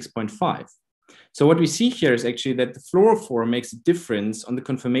pH 6.5. So what we see here is actually that the fluorophore makes a difference on the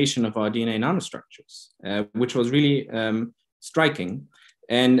conformation of our DNA nanostructures, which was really striking.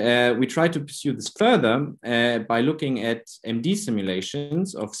 And we tried to pursue this further by looking at MD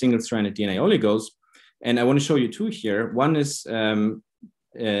simulations of single-stranded DNA oligos. And I want to show you two here. One is an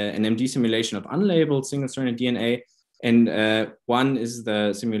MD simulation of unlabeled single-stranded DNA, And one is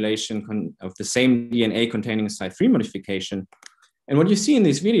the simulation of the same DNA containing a site3 modification. And what you see in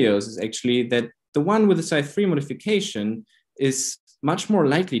these videos is actually that the one with the site3 modification is much more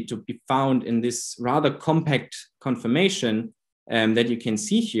likely to be found in this rather compact conformation that you can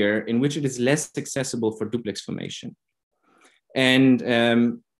see here, in which it is less accessible for duplex formation.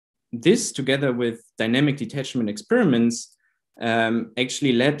 And this, together with dynamic detachment experiments,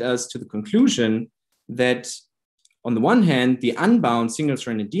 actually led us to the conclusion that, on the one hand, the unbound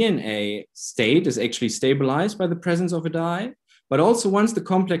single-stranded DNA state is actually stabilized by the presence of a dye, but also once the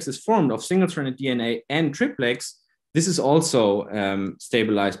complex is formed of single-stranded DNA and triplex, this is also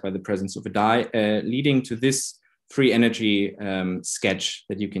stabilized by the presence of a dye, leading to this free energy sketch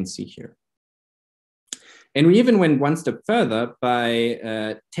that you can see here. And we even went one step further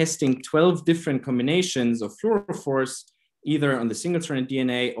by testing 12 different combinations of fluorophores, either on the single-stranded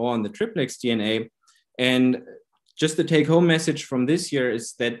DNA or on the triplex DNA. And just the take-home message from this here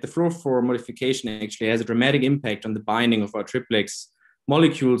is that the fluorophore modification actually has a dramatic impact on the binding of our triplex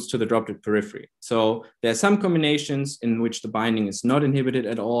molecules to the droplet periphery. So there are some combinations in which the binding is not inhibited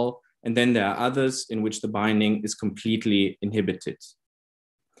at all, and then there are others in which the binding is completely inhibited.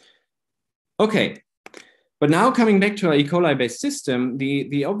 Okay, but now coming back to our E. coli-based system,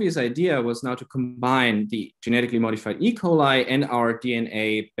 the obvious idea was now to combine the genetically modified E. coli and our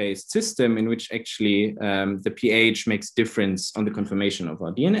DNA-based system, in which actually the pH makes difference on the conformation of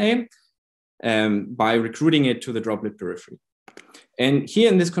our DNA by recruiting it to the droplet periphery. And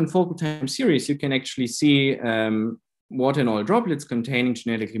here in this confocal time series, you can actually see water and oil droplets containing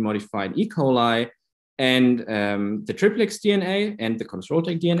genetically modified E. coli and the triplex DNA and the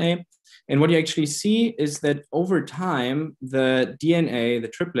control-tag DNA. And what you actually see is that over time, the DNA, the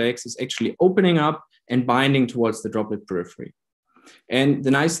triplex, is actually opening up and binding towards the droplet periphery. And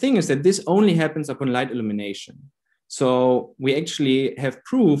the nice thing is that this only happens upon light illumination. So we actually have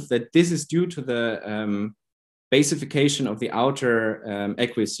proof that this is due to the basification of the outer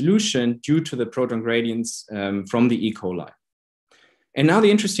aqueous solution due to the proton gradients from the E. coli. And now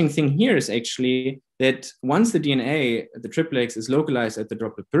the interesting thing here is actually that once the DNA, the triplex, is localized at the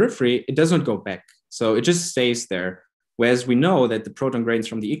droplet periphery, it does not go back. So it just stays there. Whereas we know that the proton gradients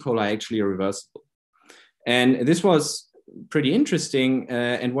from the E. coli actually are reversible. And this was pretty interesting.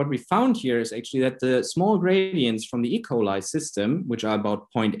 And what we found here is actually that the small gradients from the E. coli system, which are about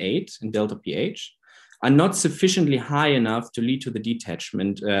 0.8 in delta pH, are not sufficiently high enough to lead to the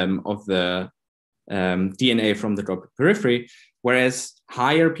detachment of the DNA from the droplet periphery, whereas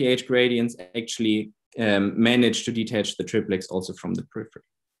higher pH gradients actually manage to detach the triplex also from the periphery.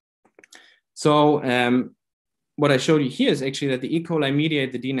 So what I showed you here is actually that the E. coli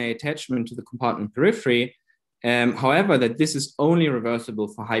mediate the DNA attachment to the compartment periphery. However, that this is only reversible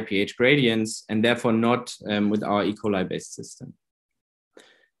for high pH gradients and therefore not with our E. coli-based system.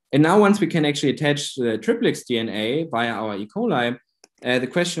 And now once we can actually attach the triplex DNA via our E. coli, the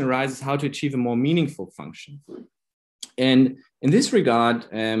question arises how to achieve a more meaningful function. And in this regard,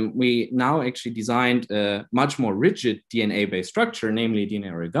 we now actually designed a much more rigid DNA-based structure, namely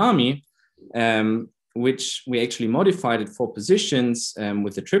DNA origami, which we actually modified at 4 positions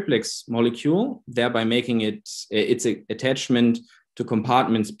with the triplex molecule, thereby making it its attachment to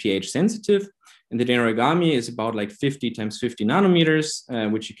compartments pH sensitive. And the DNA origami is about like 50 times 50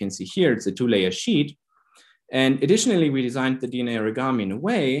 nanometers, which you can see here. It's a 2-layer sheet. And additionally, we designed the DNA origami in a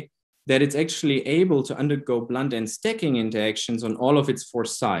way that it's actually able to undergo blunt end stacking interactions on all of its 4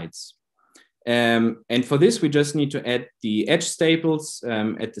 sides. And for this, we just need to add the edge staples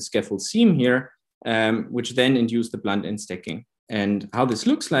at the scaffold seam here, which then induce the blunt end stacking. And how this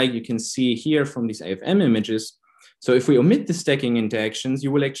looks like, you can see here from these AFM images. So if we omit the stacking interactions,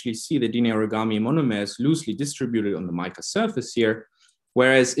 you will actually see the DNA origami monomers loosely distributed on the mica surface here.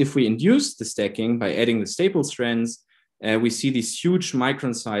 Whereas if we induce the stacking by adding the staple strands, we see these huge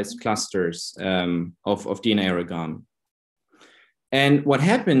micron-sized clusters of DNA origami. And what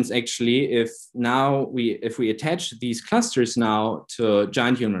happens actually if we attach these clusters now to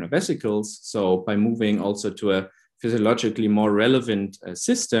giant human vesicles, so by moving also to a physiologically more relevant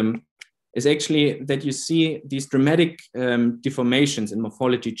system, is actually that you see these dramatic deformations and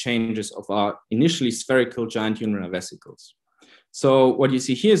morphology changes of our initially spherical giant human vesicles. So what you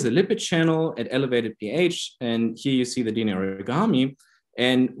see here is the lipid channel at elevated pH, and here you see the DNA origami.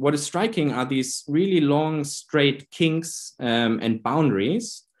 And what is striking are these really long, straight kinks and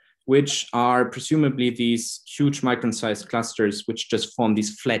boundaries, which are presumably these huge micron-sized clusters, which just form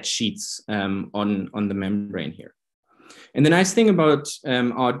these flat sheets on the membrane here. And the nice thing about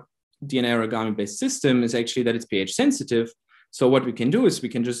our DNA origami-based system is actually that it's pH sensitive. So what we can do is we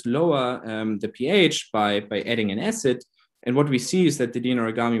can just lower the pH by adding an acid. And what we see is that the DNA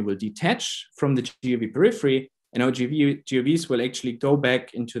origami will detach from the GOV periphery, and our GOVs will actually go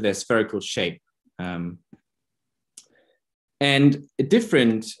back into their spherical shape. And a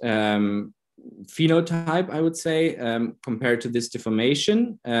different phenotype, I would say, compared to this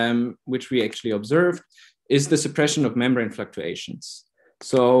deformation, which we actually observed, is the suppression of membrane fluctuations.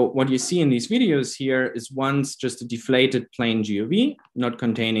 So what you see in these videos here is once just a deflated plain GOV, not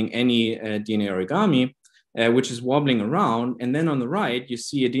containing any DNA origami, which is wobbling around. And then on the right, you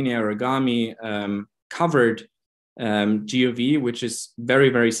see a DNA origami covered GOV, which is very,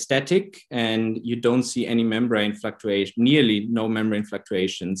 very static, and you don't see any membrane fluctuation, nearly no membrane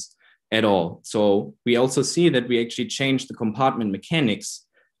fluctuations at all. So we also see that we actually change the compartment mechanics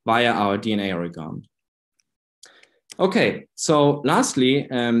via our DNA origami. Okay, so lastly,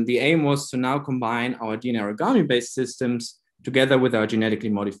 the aim was to now combine our DNA origami-based systems together with our genetically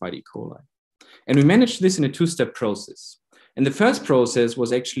modified E. coli. And we managed this in a two-step process. And the first process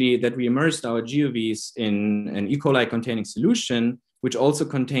was actually that we immersed our GOVs in an E. coli containing solution, which also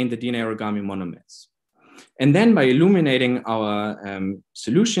contained the DNA origami monomers. And then by illuminating our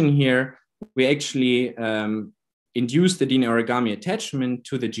solution here, we actually induced the DNA origami attachment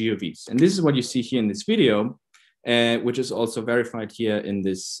to the GOVs. And this is what you see here in this video, which is also verified here in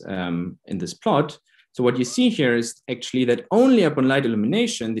this plot. So what you see here is actually that only upon light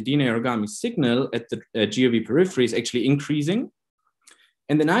illumination, the DNA origami signal at the GOV periphery is actually increasing.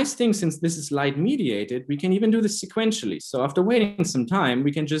 And the nice thing, since this is light mediated, we can even do this sequentially. So after waiting some time,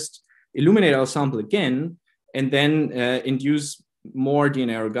 we can just illuminate our sample again and then induce more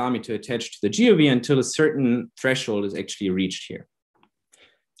DNA origami to attach to the GOV until a certain threshold is actually reached here.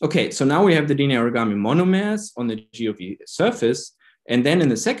 Okay, so now we have the DNA origami monomers on the GOV surface. And then in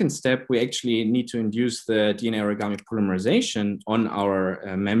the second step, we actually need to induce the DNA origami polymerization on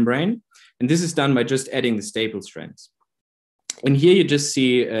our membrane. And this is done by just adding the staple strands. And here you just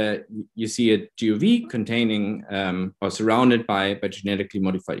see, you see a GOV containing or surrounded by genetically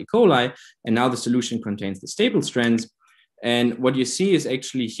modified E. coli. And now the solution contains the staple strands. And what you see is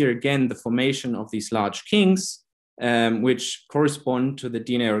actually here again, the formation of these large kinks, which correspond to the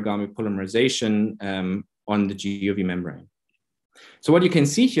DNA origami polymerization on the GOV membrane. So what you can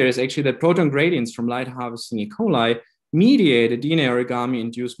see here is actually that proton gradients from light harvesting E. coli mediate a DNA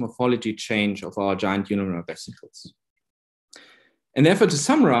origami-induced morphology change of our giant unilunar vesicles. And therefore, to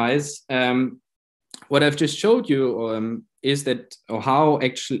summarize, what I've just showed you is that, or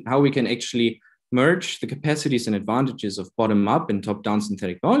how we can actually merge the capacities and advantages of bottom-up and top-down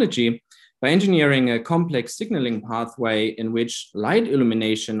synthetic biology by engineering a complex signaling pathway in which light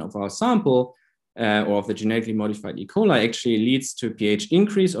illumination of our sample or of the genetically modified E. coli actually leads to a pH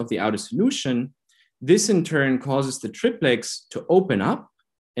increase of the outer solution. This in turn causes the triplex to open up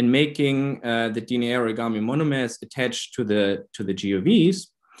and making the DNA origami monomers attached to the GOVs.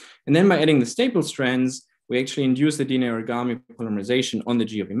 And then by adding the staple strands, we actually induce the DNA origami polymerization on the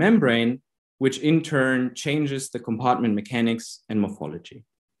GOV membrane, which in turn changes the compartment mechanics and morphology.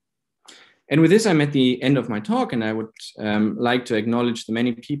 And with this, I'm at the end of my talk, and I would like to acknowledge the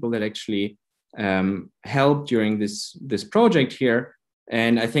many people that actually helped during this project here.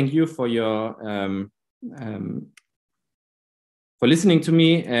 And I thank you for your for listening to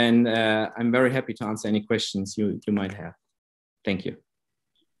me, and I'm very happy to answer any questions you might have. Thank you.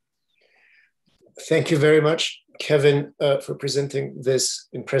 Thank you very much, Kevin, for presenting this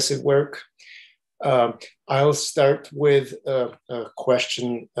impressive work. I'll start with a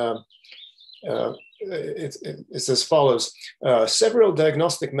question. It's as follows. Several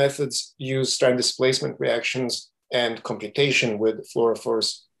diagnostic methods use strand displacement reactions and computation with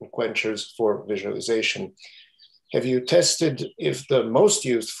fluorophores and quenchers for visualization. Have you tested if the most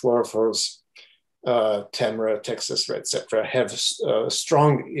used fluorophores, Tamra, Texas, etc., have a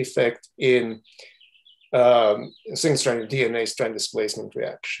strong effect in single-stranded DNA strand displacement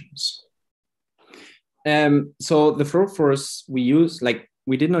reactions? So the fluorophores we use, like,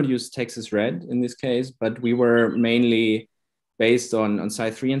 we did not use Texas Red in this case, but we were mainly based on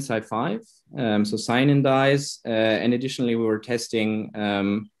Cy3 and Cy5, so cyanin dyes. And additionally, we were testing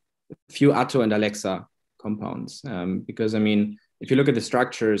a few Atto and Alexa compounds, because, I mean, if you look at the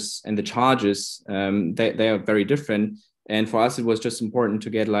structures and the charges, they are very different. And for us, it was just important to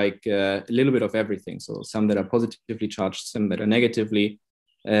get like a little bit of everything. So some that are positively charged, some that are negatively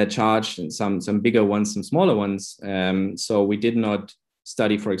charged, and some bigger ones, some smaller ones. So we did not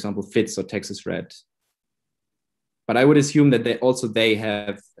study, for example, FITS or Texas Red. But I would assume that they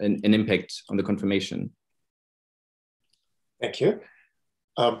have an impact on the conformation. Thank you.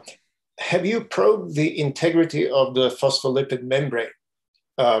 have you probed the integrity of the phospholipid membrane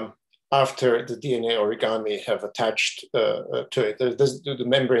after the DNA origami have attached to it? Do the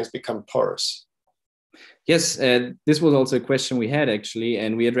membranes become porous? Yes, this was also a question we had actually,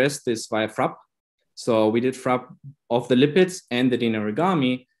 and we addressed this via FRAP. So we did FRAP of the lipids and the DNA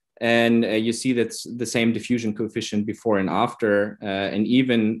origami, and you see that's the same diffusion coefficient before and after, and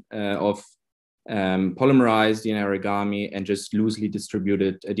even of polymerized DNA origami and just loosely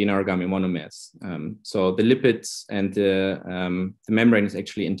distributed DNA origami monomers. So the lipids and the membrane is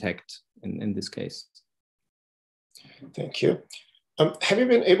actually intact in this case. Thank you. Have you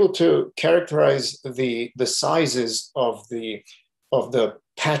been able to characterize the sizes of the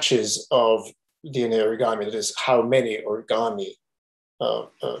patches of DNA origami? That is, how many origami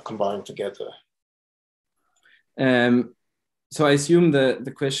combined together? So I assume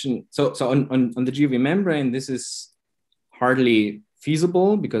the question. So on the GOV membrane, this is hardly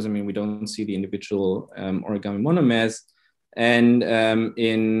feasible because I mean we don't see the individual origami monomers, and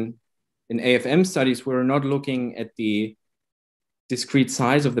in AFM studies we're not looking at the discrete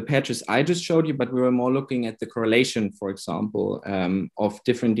size of the patches I just showed you, but we were more looking at the correlation, for example, of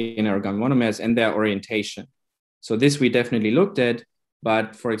different DNA origami monomers and their orientation. So this we definitely looked at,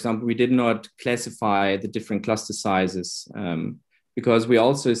 but for example, we did not classify the different cluster sizes because we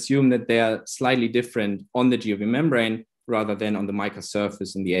also assume that they are slightly different on the GOV membrane rather than on the mica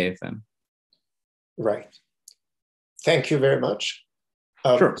surface in the AFM. Right. Thank you very much.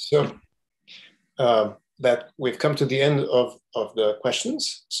 Sure. So that we've come to the end of the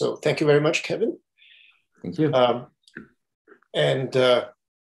questions. So thank you very much, Kevin. Thank you. And the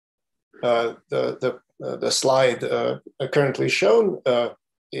slide currently shown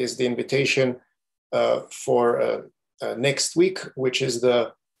is the invitation for next week, which is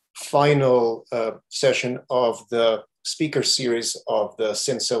the final session of the speaker series of the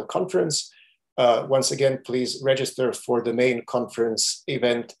SynCell conference. Once again, please register for the main conference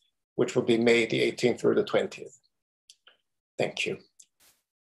event, which will be May the 18th through the 20th. Thank you.